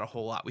 there's not a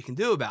whole lot we can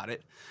do about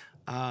it.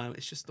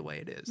 It's just the way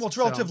it is. Well, it's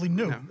relatively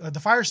new. Yeah. The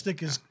Fire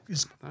Stick is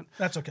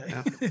that's okay.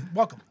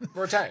 Welcome.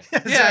 We're Italian.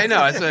 Yeah, I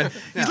know.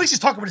 At least he's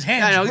talking with his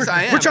hands. Yeah, I know,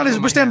 I am. We're trying to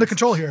withstand the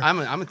control here. I'm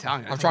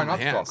Italian. I'm trying not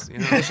to hands, talk.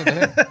 Listen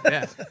to him.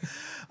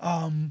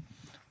 Yeah.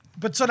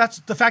 But so that's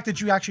the fact that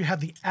you actually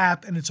have the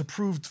app and it's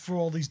approved for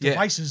all these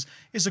devices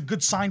is a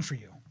good sign for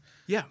you.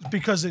 Yeah.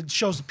 Because it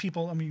shows the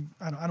people. I mean,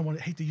 I don't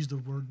hate to use the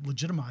word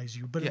legitimize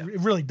you, but Yeah. it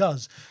really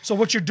does. So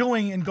what you're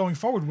doing and going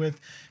forward with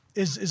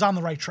is on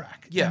the right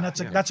track. Yeah, and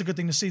yeah. that's a good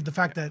thing to see. The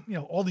fact that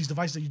all these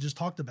devices that you just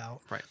talked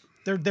about, Right.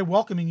 they're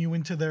welcoming you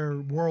into their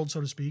world,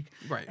 so to speak.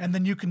 Right. And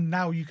then you can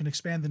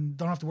expand and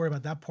don't have to worry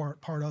about that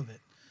part of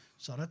it.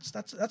 So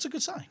that's a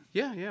good sign.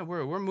 Yeah.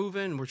 We're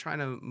moving. We're trying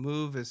to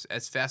move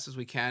as fast as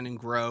we can and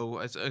grow.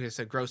 As like I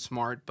said, grow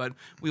smart. But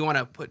we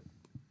want to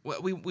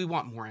we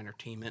want more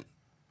entertainment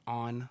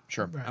on.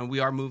 Sure. Right. And we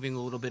are moving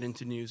a little bit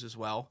into news as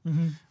well.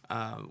 Mm-hmm.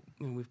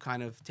 And we've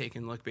kind of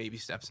taken baby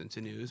steps into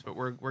news, but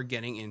we're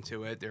getting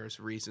into it. There's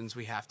reasons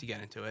we have to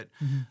get into it.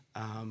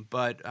 Mm-hmm.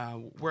 But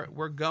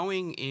we're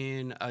going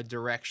in a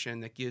direction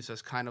that gives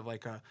us kind of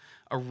like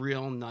a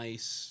real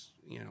nice,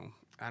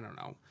 I don't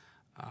know.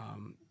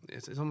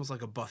 It's almost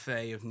like a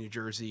buffet of New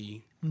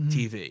Jersey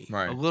TV.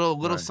 Right. A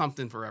little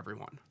something for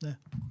everyone. Yeah.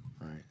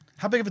 Right.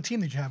 How big of a team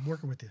did you have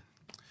working with you?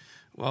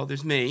 Well,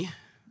 there's me.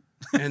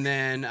 And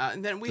then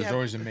we There's have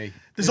always a me.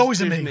 There's always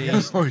a there's me. me. Yes.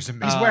 There's always a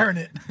me. He's wearing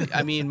it.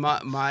 I mean,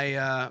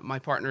 my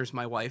partner is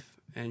my wife,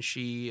 and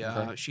she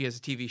she has a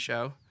TV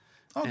show,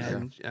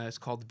 and it's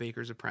called The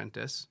Baker's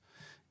Apprentice,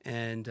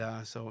 and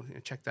so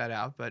check that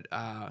out. But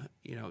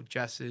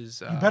Jess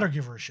is You better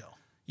give her a show.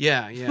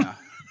 yeah.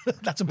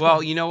 That's important.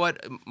 Well, you know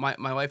what?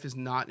 My wife is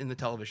not in the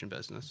television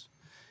business,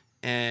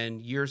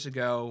 and years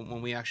ago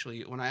when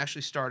I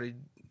actually started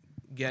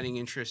getting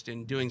interest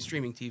in doing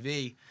streaming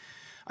TV,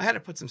 I had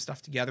to put some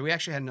stuff together. We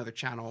actually had another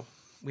channel.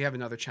 We have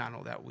another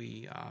channel that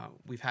we've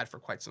had for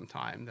quite some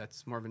time.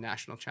 That's more of a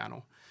national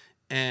channel.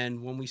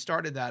 And when we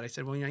started that, I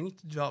said, well, I need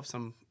to develop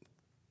some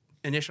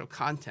initial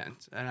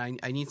content, and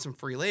I need some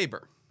free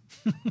labor.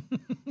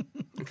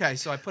 Okay,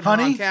 so I put her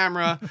on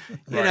camera.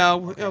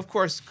 Of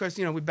course,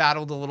 we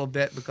battled a little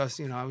bit because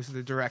I was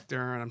the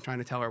director and I'm trying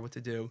to tell her what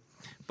to do.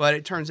 But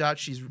it turns out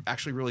she's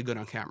actually really good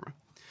on camera,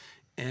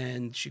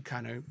 and she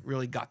kind of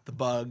really got the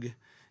bug.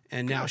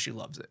 And now she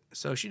loves it.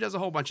 So she does a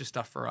whole bunch of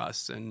stuff for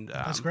us, and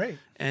that's great.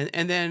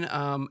 And then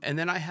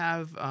I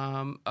have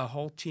a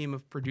whole team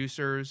of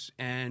producers,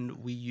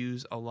 and we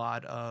use a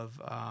lot of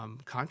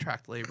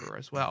contract labor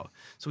as well.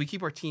 So we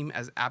keep our team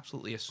as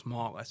absolutely as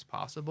small as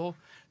possible.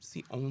 It's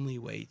the only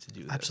way to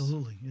do this.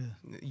 Absolutely,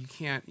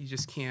 yeah. You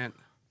just can't.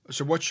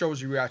 So what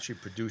shows are you actually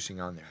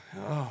producing on there?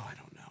 Oh, I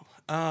don't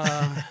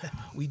know.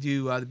 We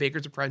do The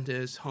Baker's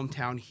Apprentice,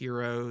 Hometown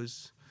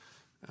Heroes.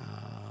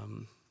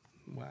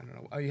 Well, I don't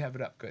know. Oh, you have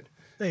it up. Good.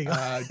 There you go.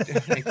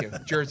 Thank you.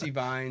 Jersey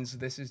Vines.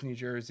 This is New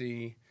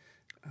Jersey.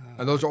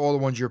 And those are all the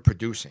ones you're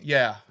producing.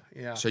 Yeah.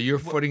 So you're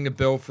footing the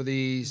bill for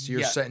these.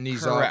 You're setting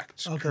these up.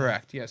 Correct. Okay.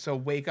 Correct. Yeah. So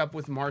Wake Up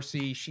with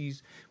Marcy.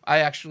 I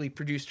actually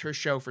produced her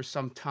show for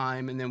some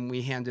time, and then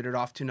we handed it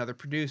off to another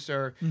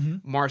producer.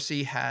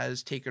 Marcy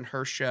has taken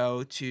her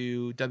show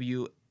to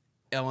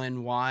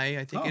WLNY,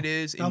 I think it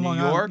is, in New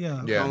York,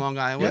 on Long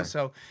Island.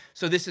 Yeah.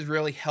 So this has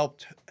really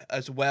helped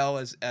as well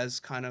as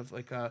kind of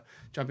like a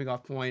jumping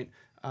off point.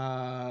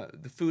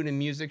 The Food and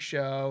Music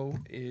Show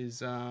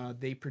is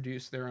they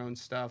produce their own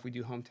stuff. We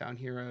do Hometown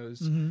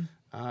Heroes.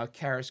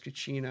 Karis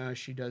Kachina,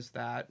 she does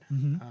that.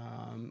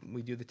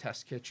 We do the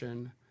Test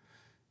Kitchen.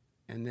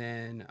 And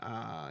then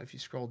if you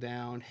scroll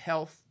down,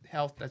 Health,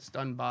 that's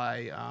done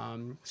by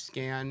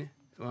Scan,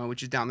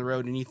 which is down the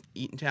road in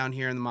Eatontown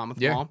here in the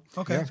Monmouth Mall.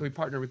 Okay. So we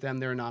partner with them.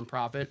 They're a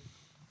nonprofit.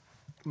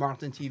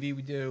 Marlton TV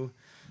we do.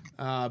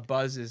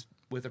 Buzz is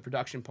with a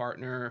production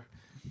partner.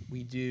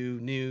 We do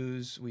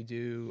news. We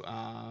do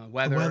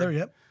weather. The weather,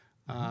 yep.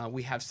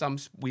 We have some.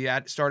 We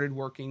had started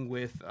working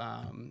with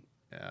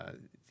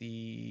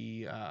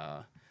the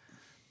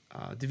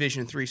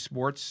Division III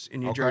sports in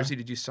New Okay. Jersey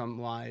to do some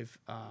live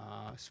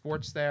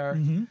sports there,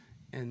 Mm-hmm.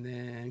 and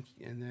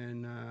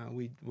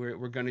then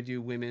we're going to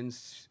do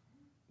women's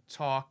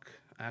talk.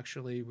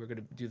 Actually, we're going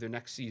to do their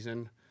next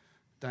season.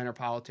 Diner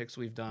Politics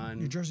we've done.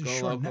 New Jersey Go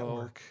Shore Local.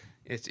 Network.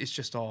 It's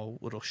just all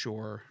little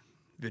shore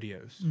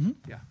videos. Mm-hmm.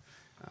 Yeah,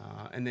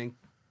 and then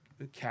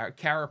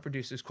Kara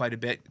produces quite a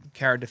bit.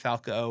 Kara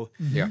DeFalco.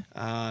 Yeah.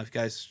 You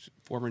guys,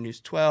 former News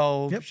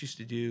 12. Yep. She used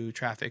to do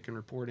traffic and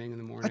reporting in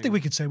the morning. I think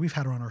we could say we've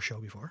had her on our show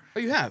before. Oh,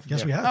 you have?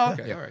 Yes, we have. Oh, yeah.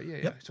 okay. Yeah. All right. Yeah,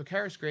 yeah. Yep. So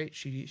Kara's great.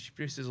 She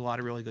produces a lot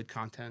of really good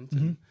content.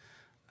 Mm-hmm. And,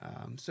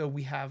 so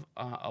we have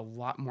a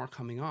lot more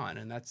coming on,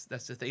 and that's the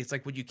thing. It's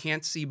like what you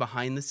can't see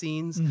behind the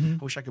scenes. I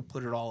wish I could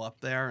put it all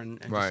up there and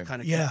Right. just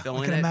kind of Yeah, keep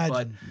filling I can it.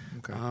 imagine.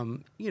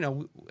 Okay. You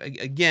know,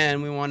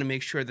 again, we want to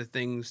make sure that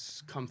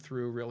things come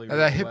through really, Now,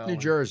 really that Hip well. New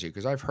Jersey,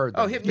 because I've heard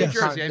them. Oh, Hip New They've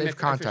Jersey. I met They've the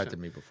contacted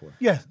person. me before.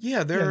 Yeah.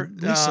 Yeah, they're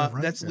Lisa,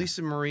 right? that's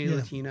Lisa Marie Yeah.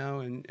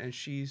 Latino, and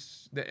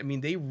she's. I mean,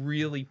 they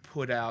really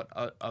put out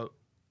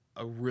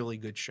a really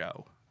good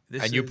show.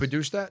 This And you is-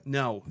 produced that?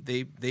 No,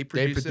 they produce it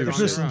produce on it. their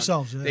Produce own.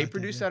 themselves, yeah, I they think,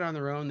 produce yeah. that on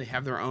their own. They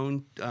have their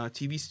own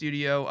TV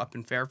studio up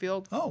in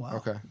Fairfield. Oh, wow.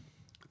 Okay.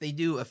 They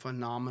do a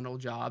phenomenal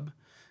job,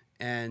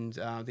 and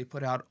they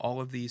put out all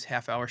of these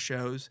half-hour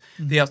shows.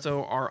 Mm-hmm. They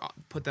also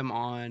put them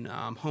on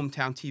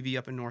Hometown TV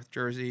up in North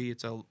Jersey.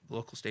 It's a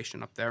local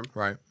station up there.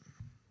 Right.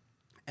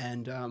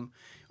 And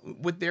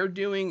what they're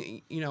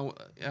doing, you know,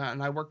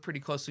 and I work pretty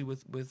closely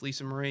with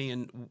Lisa Marie,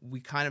 and we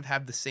kind of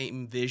have the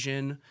same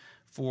vision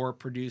for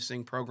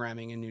producing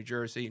programming in New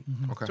Jersey.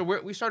 Okay. So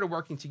we started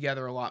working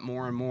together a lot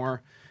more and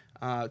more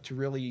to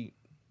really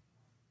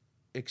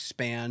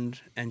expand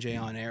NJ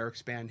on Air,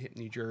 expand Hit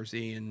New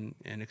Jersey, and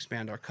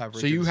expand our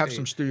coverage. So of you the have state.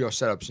 some studio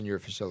setups in your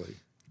facility.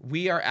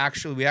 We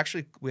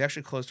actually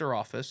closed our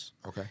office.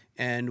 Okay.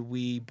 And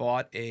we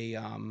bought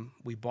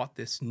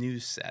this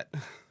news set.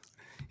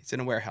 It's in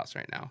a warehouse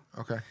right now.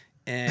 Okay.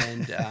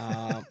 And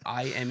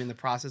I am in the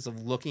process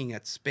of looking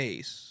at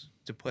space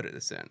to put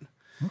this in.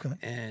 Okay.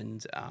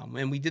 And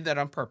we did that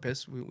on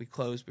purpose. We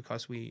closed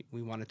because we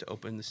wanted to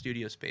open the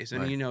studio space.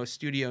 And Right. you know, a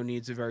studio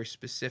needs a very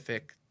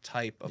specific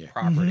type of Yeah.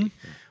 property.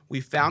 We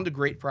found a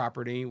great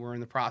property. We're in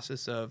the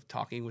process of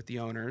talking with the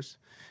owners.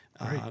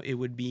 It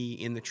would be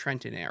in the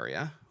Trenton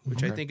area,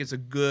 which I Okay. think is a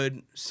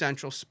good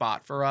central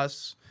spot for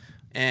us.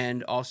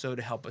 And also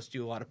to help us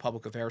do a lot of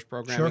public affairs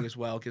programming Sure. as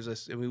well. Gives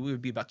us, we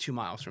would be about 2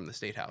 miles from the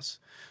State House.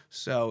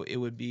 So it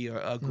would be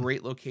a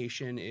great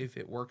location if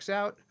it works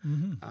out.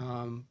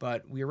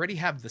 But we already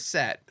have the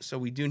set, so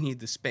we do need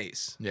the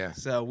space. Yeah.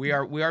 So we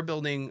are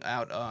building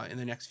out in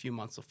the next few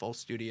months a full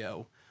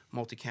studio,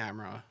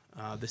 multi-camera.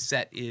 The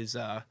set is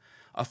a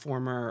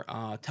former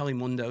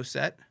Telemundo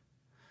set.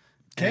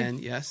 Okay. And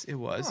yes, it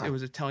was. It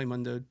was a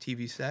Telemundo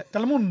TV set.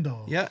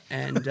 Telemundo. Yeah,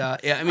 and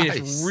yeah, I mean Nice.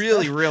 it's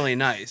really, really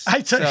nice.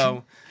 I tell you.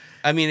 So,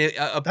 I mean,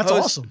 That's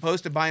awesome.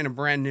 Opposed to buying a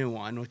brand new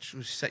one, which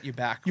would set you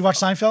back. You watch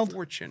Seinfeld?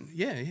 Fortune.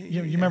 Yeah,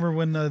 You remember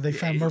when they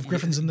found Merv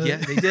Griffin's in the... Yeah,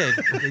 they did.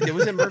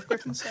 Was it Merv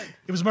Griffin's set?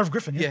 It was Merv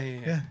Griffin, yeah.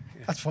 Yeah.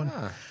 That's fun.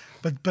 Ah.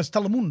 But it's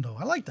Telemundo.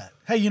 I like that.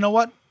 Hey, you know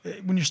what?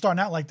 When you're starting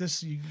out like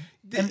this,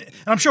 and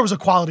I'm sure it was a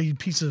quality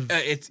piece of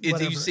It's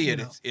whatever, you see it.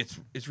 know.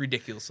 It's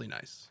ridiculously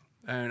nice,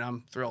 and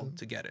I'm thrilled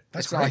to get it.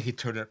 That's It's not great. like he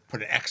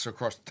put an X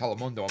across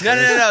Telemundo.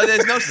 No.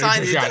 There's no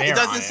sign. It's on It air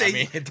doesn't on it. say. I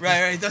mean,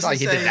 Right. It doesn't like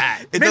he say did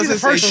that. It Maybe the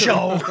doesn't first say-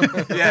 show.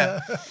 Yeah.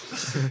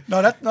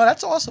 No,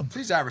 that's awesome.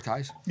 Please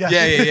advertise. Yeah.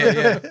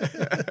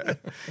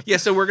 Yeah.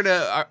 So we're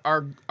gonna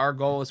our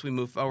goal as we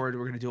move forward,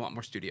 we're gonna do a lot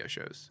more studio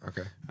shows.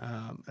 Okay.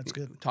 That's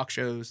good. Talk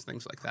shows,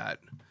 things like that.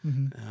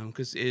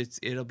 Because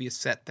it'll be a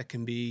set that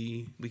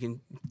we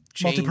can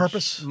change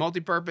Multi-purpose?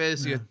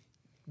 Multi-purpose. You got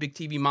big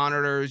TV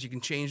monitors. You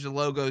can change the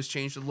logos,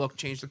 change the look,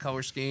 change the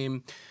color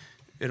scheme.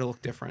 It'll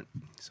look different.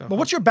 So, But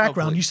what's your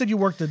background? hopefully. You said you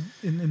worked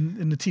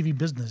in the TV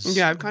business.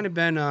 Yeah, I've kind of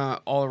been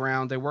all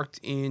around. I worked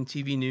in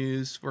TV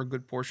news for a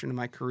good portion of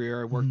my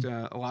career. I worked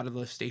a lot of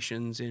the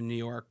stations in New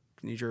York,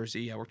 New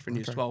Jersey. I worked for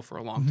News 12 for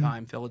a long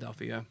time,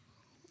 Philadelphia.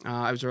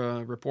 I was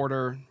a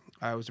reporter.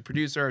 I was a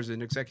producer. I was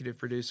an executive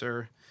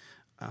producer.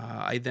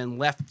 I then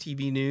left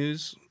TV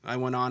news. I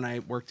went on. I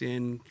worked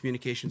in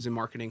communications and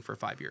marketing for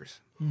 5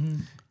 years.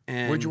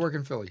 And Where'd you work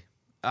in Philly?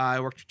 I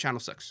worked at Channel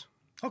 6,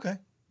 Okay.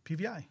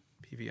 PVI.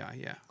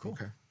 PVI, yeah. Cool.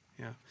 Okay.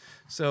 Yeah.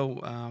 So,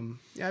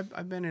 yeah,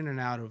 I've been in and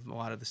out of a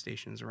lot of the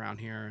stations around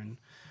here, and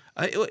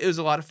it was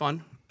a lot of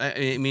fun.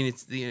 I mean,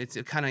 it's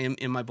kind of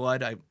in my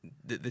blood.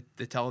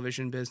 The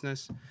television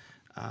business.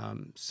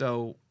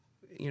 So,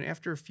 you know,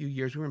 after a few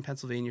years, we were in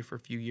Pennsylvania for a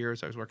few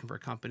years. I was working for a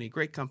company,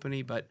 great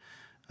company, but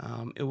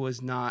it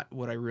was not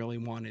what I really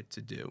wanted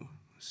to do.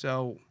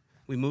 So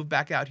we moved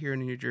back out here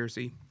in New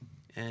Jersey,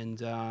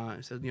 and I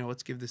said, you know,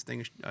 let's give this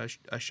thing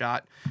a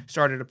shot.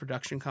 Started a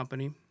production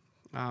company.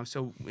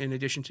 So in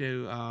addition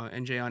to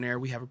NJ on Air,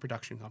 we have a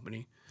production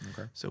company.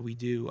 Okay. So we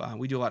do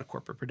a lot of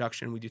corporate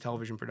production. We do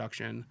television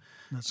production.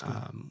 That's good.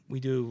 We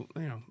do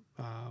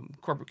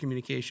corporate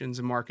communications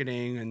and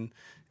marketing,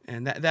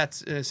 and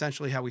that's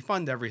essentially how we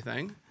fund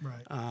everything.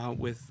 Right.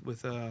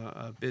 With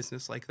a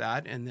business like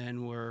that, and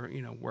then we're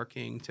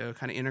working to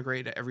kind of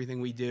integrate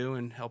everything we do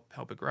and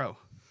help it grow.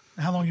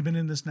 How long have you been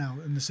in this now,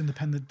 in this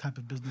independent type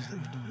of business that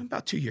you're doing?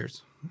 About 2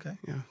 years. Okay.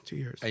 Yeah, 2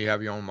 years. And you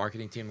have your own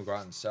marketing team to go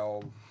out and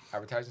sell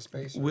advertising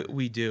space? or-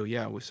 We do,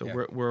 yeah. So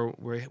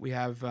Yeah. we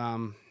have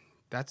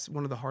that's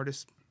one of the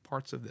hardest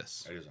parts of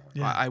this. It is hard.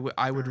 Yeah.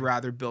 I would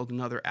rather build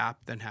another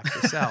app than have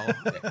to sell,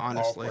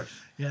 honestly.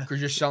 Yeah. Because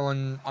you're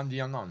selling on the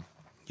unknown.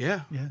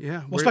 Yeah, Yeah.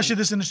 yeah. Well, especially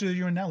this industry that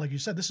you're in now, like you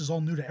said, this is all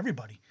new to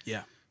everybody.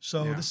 Yeah.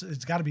 So Yeah.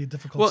 it's got to be a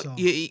difficult Well, sell.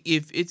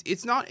 if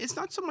it's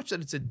not so much that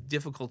it's a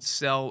difficult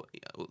sell.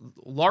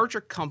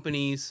 Larger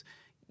companies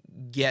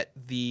get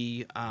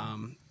the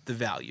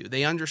value.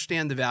 They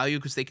understand the value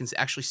because they can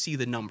actually see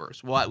the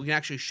numbers. Well, we can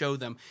actually show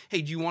them,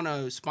 hey, do you want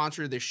to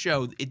sponsor this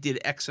show? It did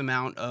X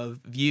amount of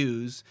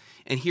views,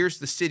 and here's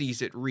the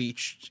cities it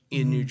reached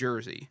in New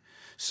Jersey.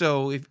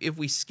 So if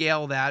we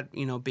scale that,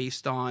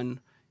 based on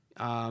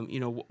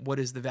what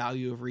is the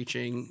value of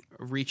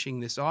reaching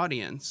this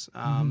audience,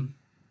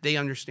 they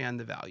understand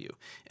the value.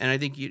 And I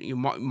think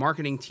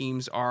marketing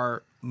teams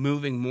are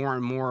moving more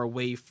and more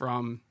away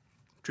from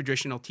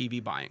traditional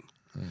TV buying.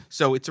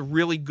 So it's a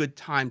really good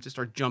time to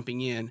start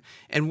jumping in.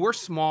 And we're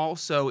small,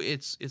 so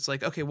it's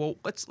like, okay, well,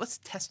 let's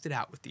test it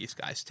out with these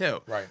guys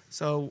too. Right.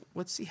 So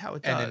let's see how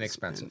it does. And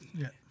inexpensive.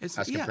 Yeah. It's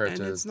As yeah, compared and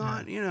to- it's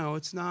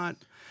not,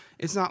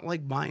 it's not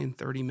like buying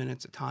 30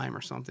 minutes of time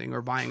or something,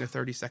 or buying a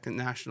 30-second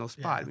national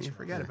spot.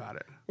 Forget about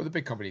it. Well, the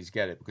big companies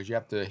get it because you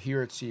have to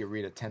hear it, see it,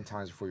 read it 10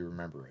 times before you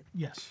remember it.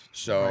 Yes.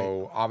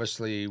 So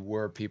obviously,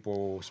 where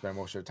people spend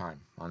most of their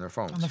time on their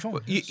phones. On the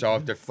phone. So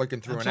if they're flicking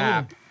through Absolutely. an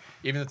app,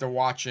 even if they're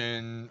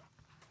watching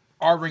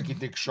our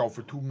rinky-dink show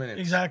for 2 minutes,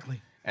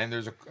 Exactly. and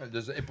there's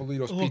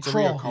Ippolito's A little Pizzeria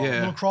crawl. call, A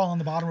little crawl on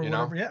the bottom or You know?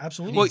 whatever. Yeah, you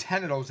absolutely. need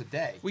 10 of those a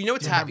day. Well, you know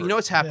what's Remember happening. You know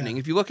what's happening. Yeah.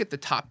 If you look at the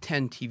top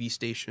 10 TV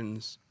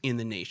stations in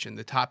the nation,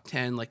 the top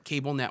 10 like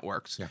cable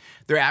networks, Yeah.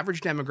 their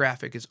average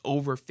demographic is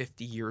over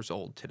 50 years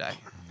old today.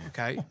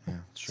 Okay,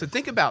 so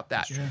think about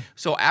that. Yeah.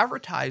 So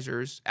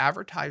advertisers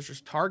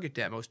target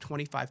demo is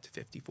 25 to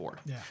 54.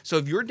 Yeah. So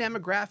if your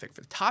demographic for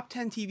the top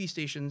 10 TV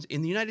stations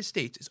in the United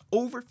States is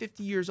over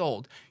 50 years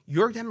old,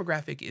 your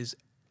demographic is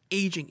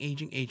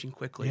aging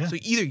quickly. Yeah. So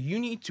either you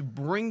need to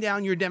bring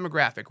down your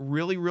demographic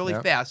really, really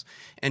Yep. fast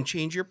and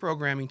change your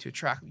programming to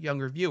attract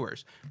younger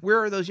viewers. Where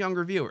are those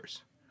younger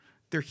viewers?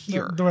 They're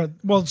here.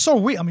 Well, so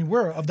are we. I mean,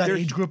 we're of that They're-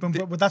 age group,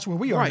 and but that's where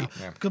we are Right.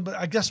 now. Yeah. But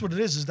I guess what it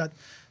is that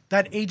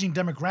aging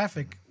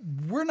demographic,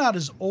 we're not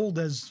as old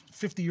as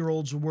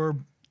 50-year-olds were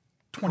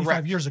 25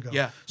 Correct. years ago.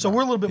 Yeah. So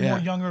we're a little bit more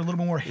Yeah. younger, a little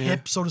bit more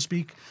hip, so to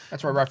speak.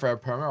 That's why Rafael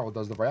Palmeiro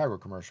does the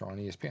Viagra commercial on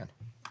ESPN,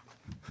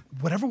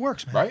 Whatever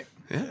works, man. right?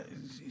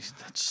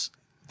 That's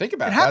Think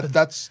about It it.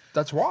 happens.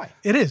 That's why.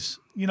 it is.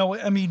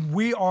 I mean,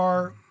 we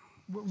are.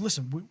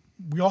 Listen,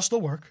 we all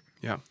still work.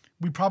 Yeah.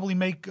 We probably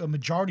make a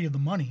majority of the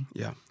money.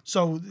 Yeah.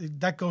 So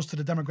that goes to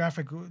the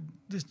demographic.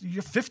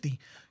 You're 50.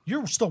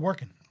 You're still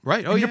working.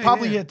 Right. Oh, And you're yeah,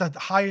 probably yeah. at the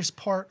highest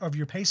part of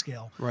your pay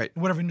scale. Right.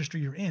 In whatever industry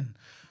you're in.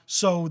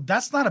 So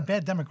that's not a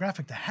bad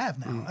demographic to have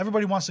now.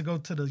 Everybody wants to go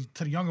to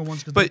the younger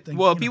ones. 'Cause they But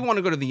think, people want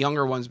to go to the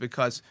younger ones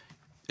because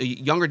a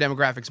younger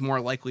demographic is more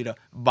likely to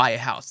buy a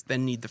house,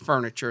 then need the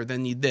furniture,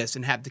 then need this,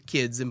 and have the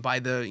kids, and buy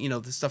the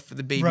the stuff for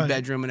the baby Right.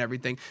 bedroom and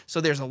everything. So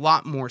there's a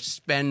lot more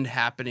spend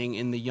happening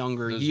in the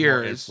younger There's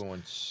years. more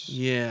influence.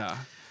 Yeah,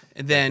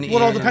 and then Well,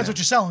 it all depends what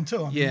you're selling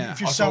too. I mean, Yeah.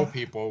 If you're Us selling, old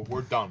people,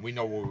 we're done. We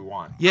know what we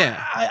want.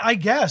 Yeah, I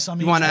guess. I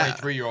mean, wanna-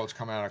 23-year-olds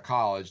coming out of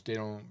college, they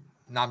don't.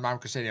 Not I'm not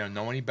gonna say they don't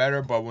know any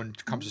better, but when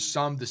it comes to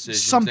some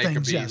decisions, Some they could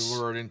things, be yes.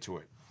 lured into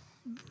it.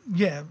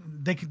 yeah,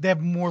 they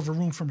have more of a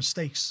room for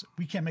mistakes.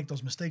 We can't make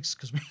those mistakes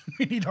because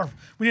we need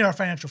our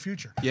financial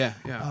future. yeah,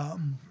 yeah,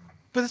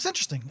 But it's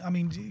interesting. I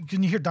mean,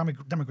 when you hear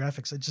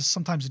demographics,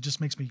 sometimes it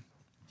just makes me.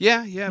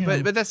 yeah.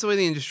 know. But that's the way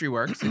the industry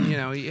works, and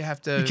you have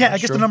to. You can't. I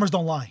guess the numbers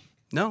don't lie.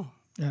 No,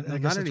 Yeah, I no, guess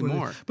not that's what it is.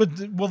 anymore. But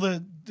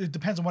it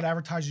depends on what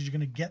advertisers you're going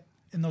to get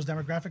in those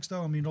demographics,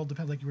 though. I mean, it all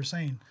depends, like you were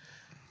saying.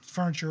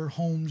 Furniture,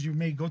 homes, you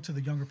may go to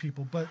the younger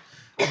people, but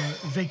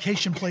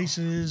vacation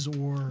places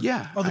or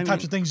Yeah, other I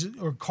types mean- of things,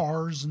 or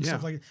cars and Yeah.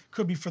 stuff like it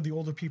could be for the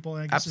older people.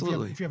 And I guess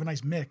Absolutely. if you have a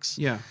nice mix.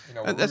 Yeah, that's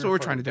rooting what we're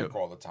for trying to do. Vic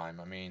all the time.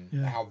 I mean,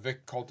 Yeah. how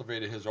Vic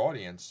cultivated his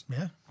audience.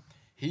 Yeah.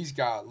 He's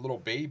got little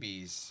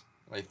babies,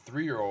 like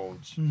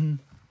 3-year-olds, Mm-hmm.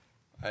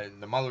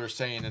 and the mother is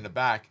saying in the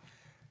back,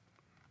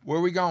 "Where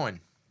are we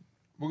going?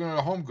 We're going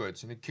to Home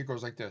Goods," and the kid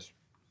goes like this,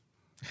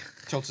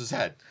 tilts his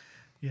head.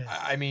 Yeah.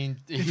 I mean,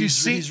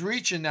 see- he's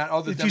reaching that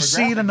other. If you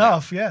see it demographic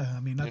enough, yeah. I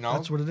mean, now,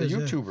 that's what it is. The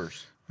yeah.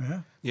 YouTubers.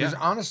 Yeah. Because Yeah.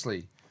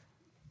 honestly,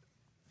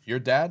 your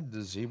dad,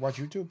 does he watch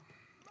YouTube?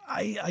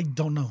 I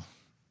don't know,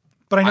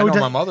 but I I know, know he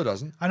my does- mother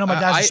doesn't. I know my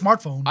dad's a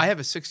smartphone. I have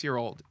a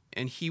 6-year-old,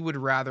 and he would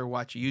rather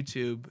watch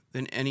YouTube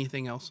than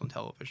anything else on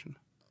television.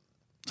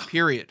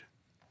 Period.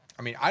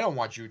 I mean, I don't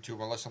watch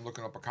YouTube unless I'm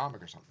looking up a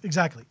comic or something.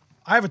 Exactly.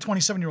 I have a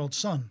 27-year-old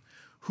son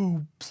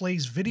who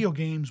plays video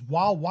games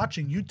while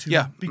watching YouTube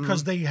Yeah,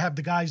 because they have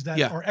the guys that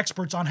Yeah. are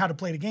experts on how to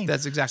play the game.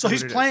 That's exactly So what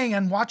he's it is. playing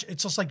and watch.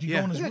 It's just like you Yeah.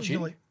 go in his Isn't room. that You're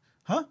cheating? like,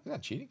 huh? Isn't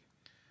that cheating?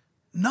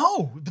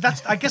 No,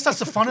 but I guess that's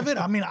the fun of it.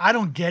 I mean, I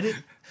don't get it.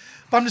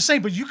 But I'm just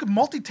saying, but you can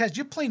multitask.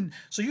 You're playing,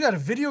 so you got a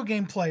video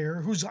game player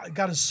who's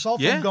got his cell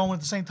phone Yeah. going at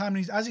the same time,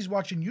 and as he's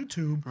watching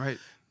YouTube, Right.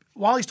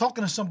 while he's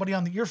talking to somebody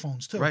on the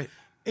earphones too. Right.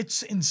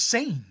 It's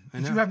insane.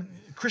 If you haven't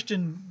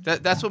Christian,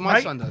 That's what my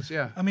right? son does.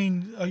 Yeah. I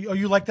mean, are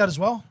you like that as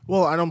well?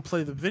 Well, I don't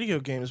play the video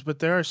games, but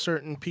there are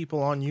certain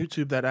people on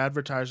YouTube that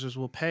advertisers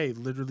will pay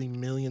literally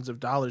millions of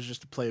dollars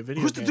just to play a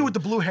video Who's game. the dude with the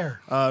blue hair?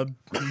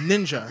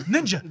 Ninja?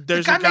 Ninja.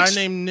 There's The a guy makes-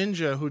 named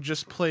Ninja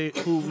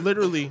who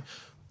literally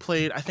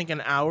played, I think,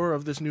 an hour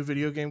of this new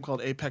video game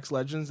called Apex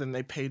Legends, and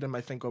they paid him,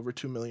 I think, over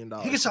 $2 million.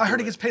 I heard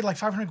he gets paid like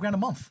 $500,000 a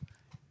month.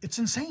 It's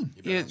insane.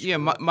 Yeah.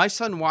 My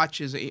son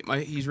watches.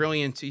 He's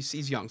really into.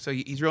 He's young, so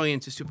he's really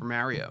into Super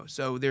Mario.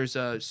 So there's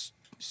a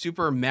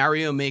Super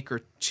Mario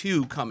Maker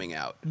 2 coming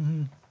out.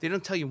 They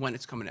don't tell you when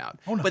it's coming out,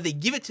 Oh, no. but they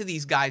give it to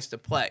these guys to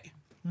play,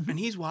 and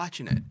he's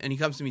watching it, and he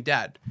comes to me,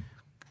 Dad,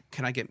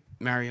 can I get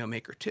Mario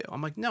Maker 2?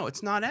 I'm like, no,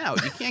 it's not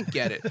out. You can't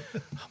get it.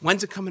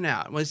 When's it coming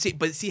out?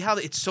 But see how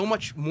it's so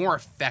much more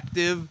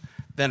effective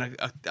than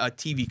a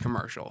TV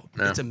commercial.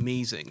 Yeah. It's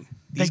amazing.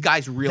 These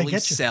guys really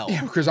get you. sell.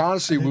 Yeah, because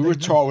honestly, we were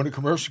taught when the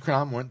commercial came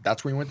on,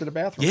 that's when we went to the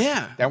bathroom.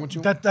 Yeah. That went to.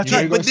 That's you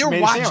right. know, But you they're made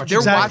a watching. sandwich. They're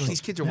Exactly. watching.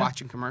 These kids are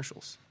watching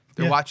commercials.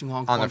 They're Yeah. watching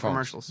long on their form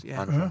phones. commercials.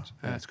 Yeah, On their phones.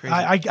 Yeah, that's crazy.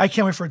 I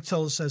can't wait for it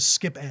till it says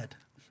skip ad.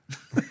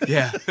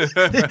 yeah.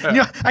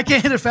 I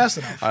can't hit it fast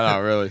enough. I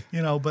know, really.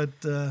 But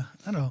I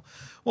don't know.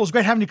 Well, it was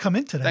great having you come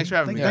in today. Thanks for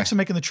having me. Thanks for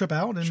making the trip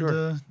out. And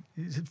Sure.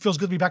 it feels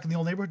good to be back in the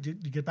old neighborhood. Did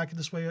you get back in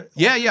this way?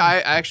 Yeah.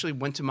 I actually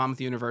went to Monmouth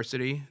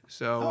University,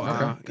 so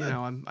okay. you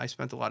know, I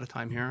spent a lot of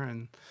time here,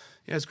 and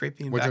yeah, it's great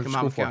being What'd you back in go to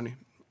Monmouth school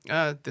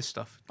County. This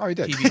stuff. Oh, you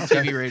did?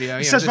 TV, radio.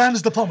 He Yeah, says this, right on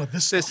his diploma.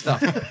 This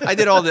stuff. I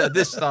did all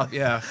this stuff.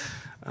 Yeah.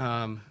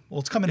 Well,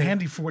 it's come in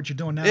handy for what you're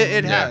doing now.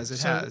 It Yeah. has. It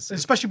So, has.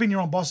 especially being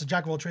your own boss, a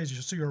jack of all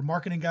trades. So you're a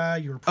marketing guy,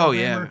 you're a Oh,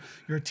 programmer, yeah.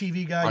 you're a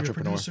TV guy, you're a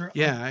Entrepreneur. producer.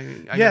 Yeah.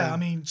 I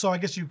mean, so I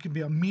guess you could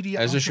be a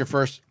media. Is this your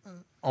entrepreneur. first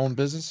own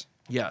business?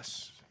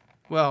 Yes.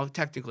 Well,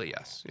 technically,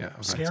 yes. Yeah.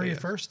 I'd say Scary yes.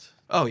 at first?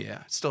 Oh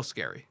yeah, it's still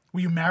scary.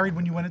 Were you married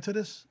when you went into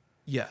this?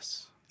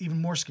 Yes.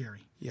 Even more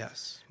scary.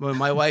 Yes. Well,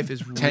 my wife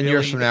is 10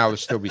 years from now, it would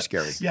still be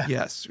scary. Yeah.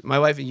 Yes, my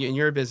wife, and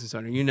you're a business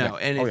owner, you know,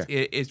 Yeah. and Oh,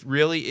 it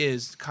really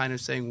is kind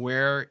of saying,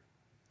 where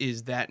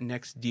is that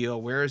next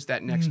deal? Where is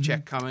that next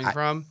check coming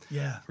from?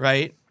 Yeah.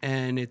 Right,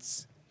 and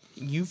it's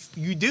you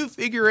do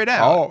figure it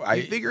out. Oh,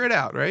 you figure it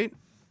out, right?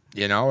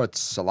 You know,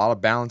 it's a lot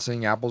of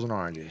balancing apples and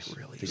oranges.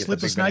 really to get the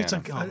Sleepless big nights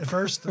banana. at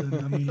first. And,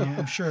 I mean,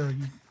 I'm sure.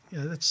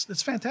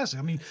 It's fantastic.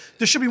 I mean,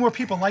 there should be more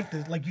people like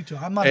you two.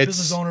 I'm not a It's-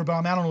 business owner, but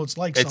I don't know what it's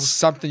like. It's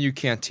So something you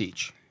can't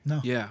teach. no.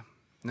 Yeah.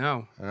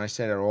 No. And I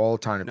say that all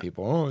the time to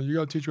people. Oh, you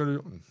got to teach me how to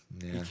do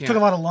it. Yeah. You Took can't. a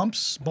lot of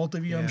lumps, both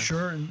of you, I'm Yeah.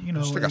 sure, and you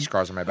know. Still got and-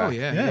 scars on my back. Oh yeah.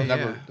 Yeah. Yeah. They'll yeah.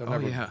 never- they'll Oh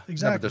never- yeah.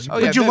 Exactly. disappear. Oh,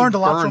 But yeah, you I've learned a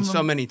been lot from burned them.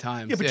 so many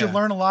times. Yeah, but you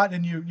learn a lot,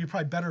 and you're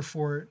probably better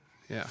for it.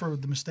 Yeah. For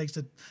the mistakes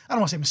that I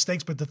don't want to say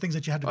mistakes, but the things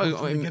that you had to go Oh,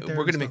 through to get there.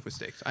 we're and gonna make stuff.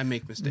 mistakes. I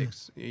make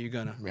mistakes. You're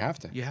gonna. We have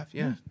to. You have.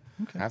 Yeah.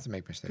 I have to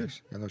make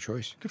mistakes. I have no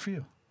choice. Good for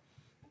you.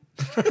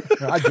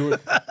 I do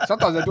it.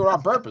 Sometimes I do it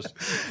on purpose.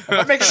 If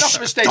I make enough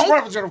mistakes, one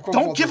of them's going to come.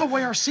 Don't give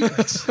away our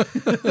secrets.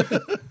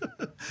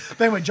 But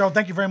anyway, Gerald,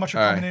 thank you very much for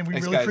All coming right. in. We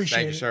Thanks, really guys. appreciate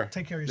Thank you, it. sir.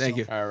 Take care of yourself. Thank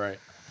you. All right.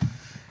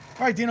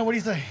 All right, Dino, what do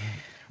you think?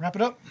 Wrap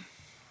it up?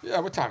 Yeah,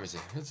 what time is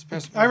it? It's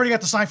past, I already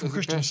got the sign from Is it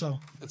Christian, past- so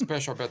It's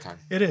past our bedtime.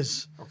 it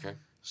is. Okay.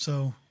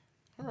 So,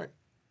 All right.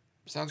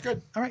 Sounds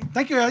good. all right.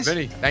 Thank you, guys.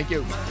 Vinny, thank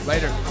you.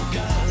 Later.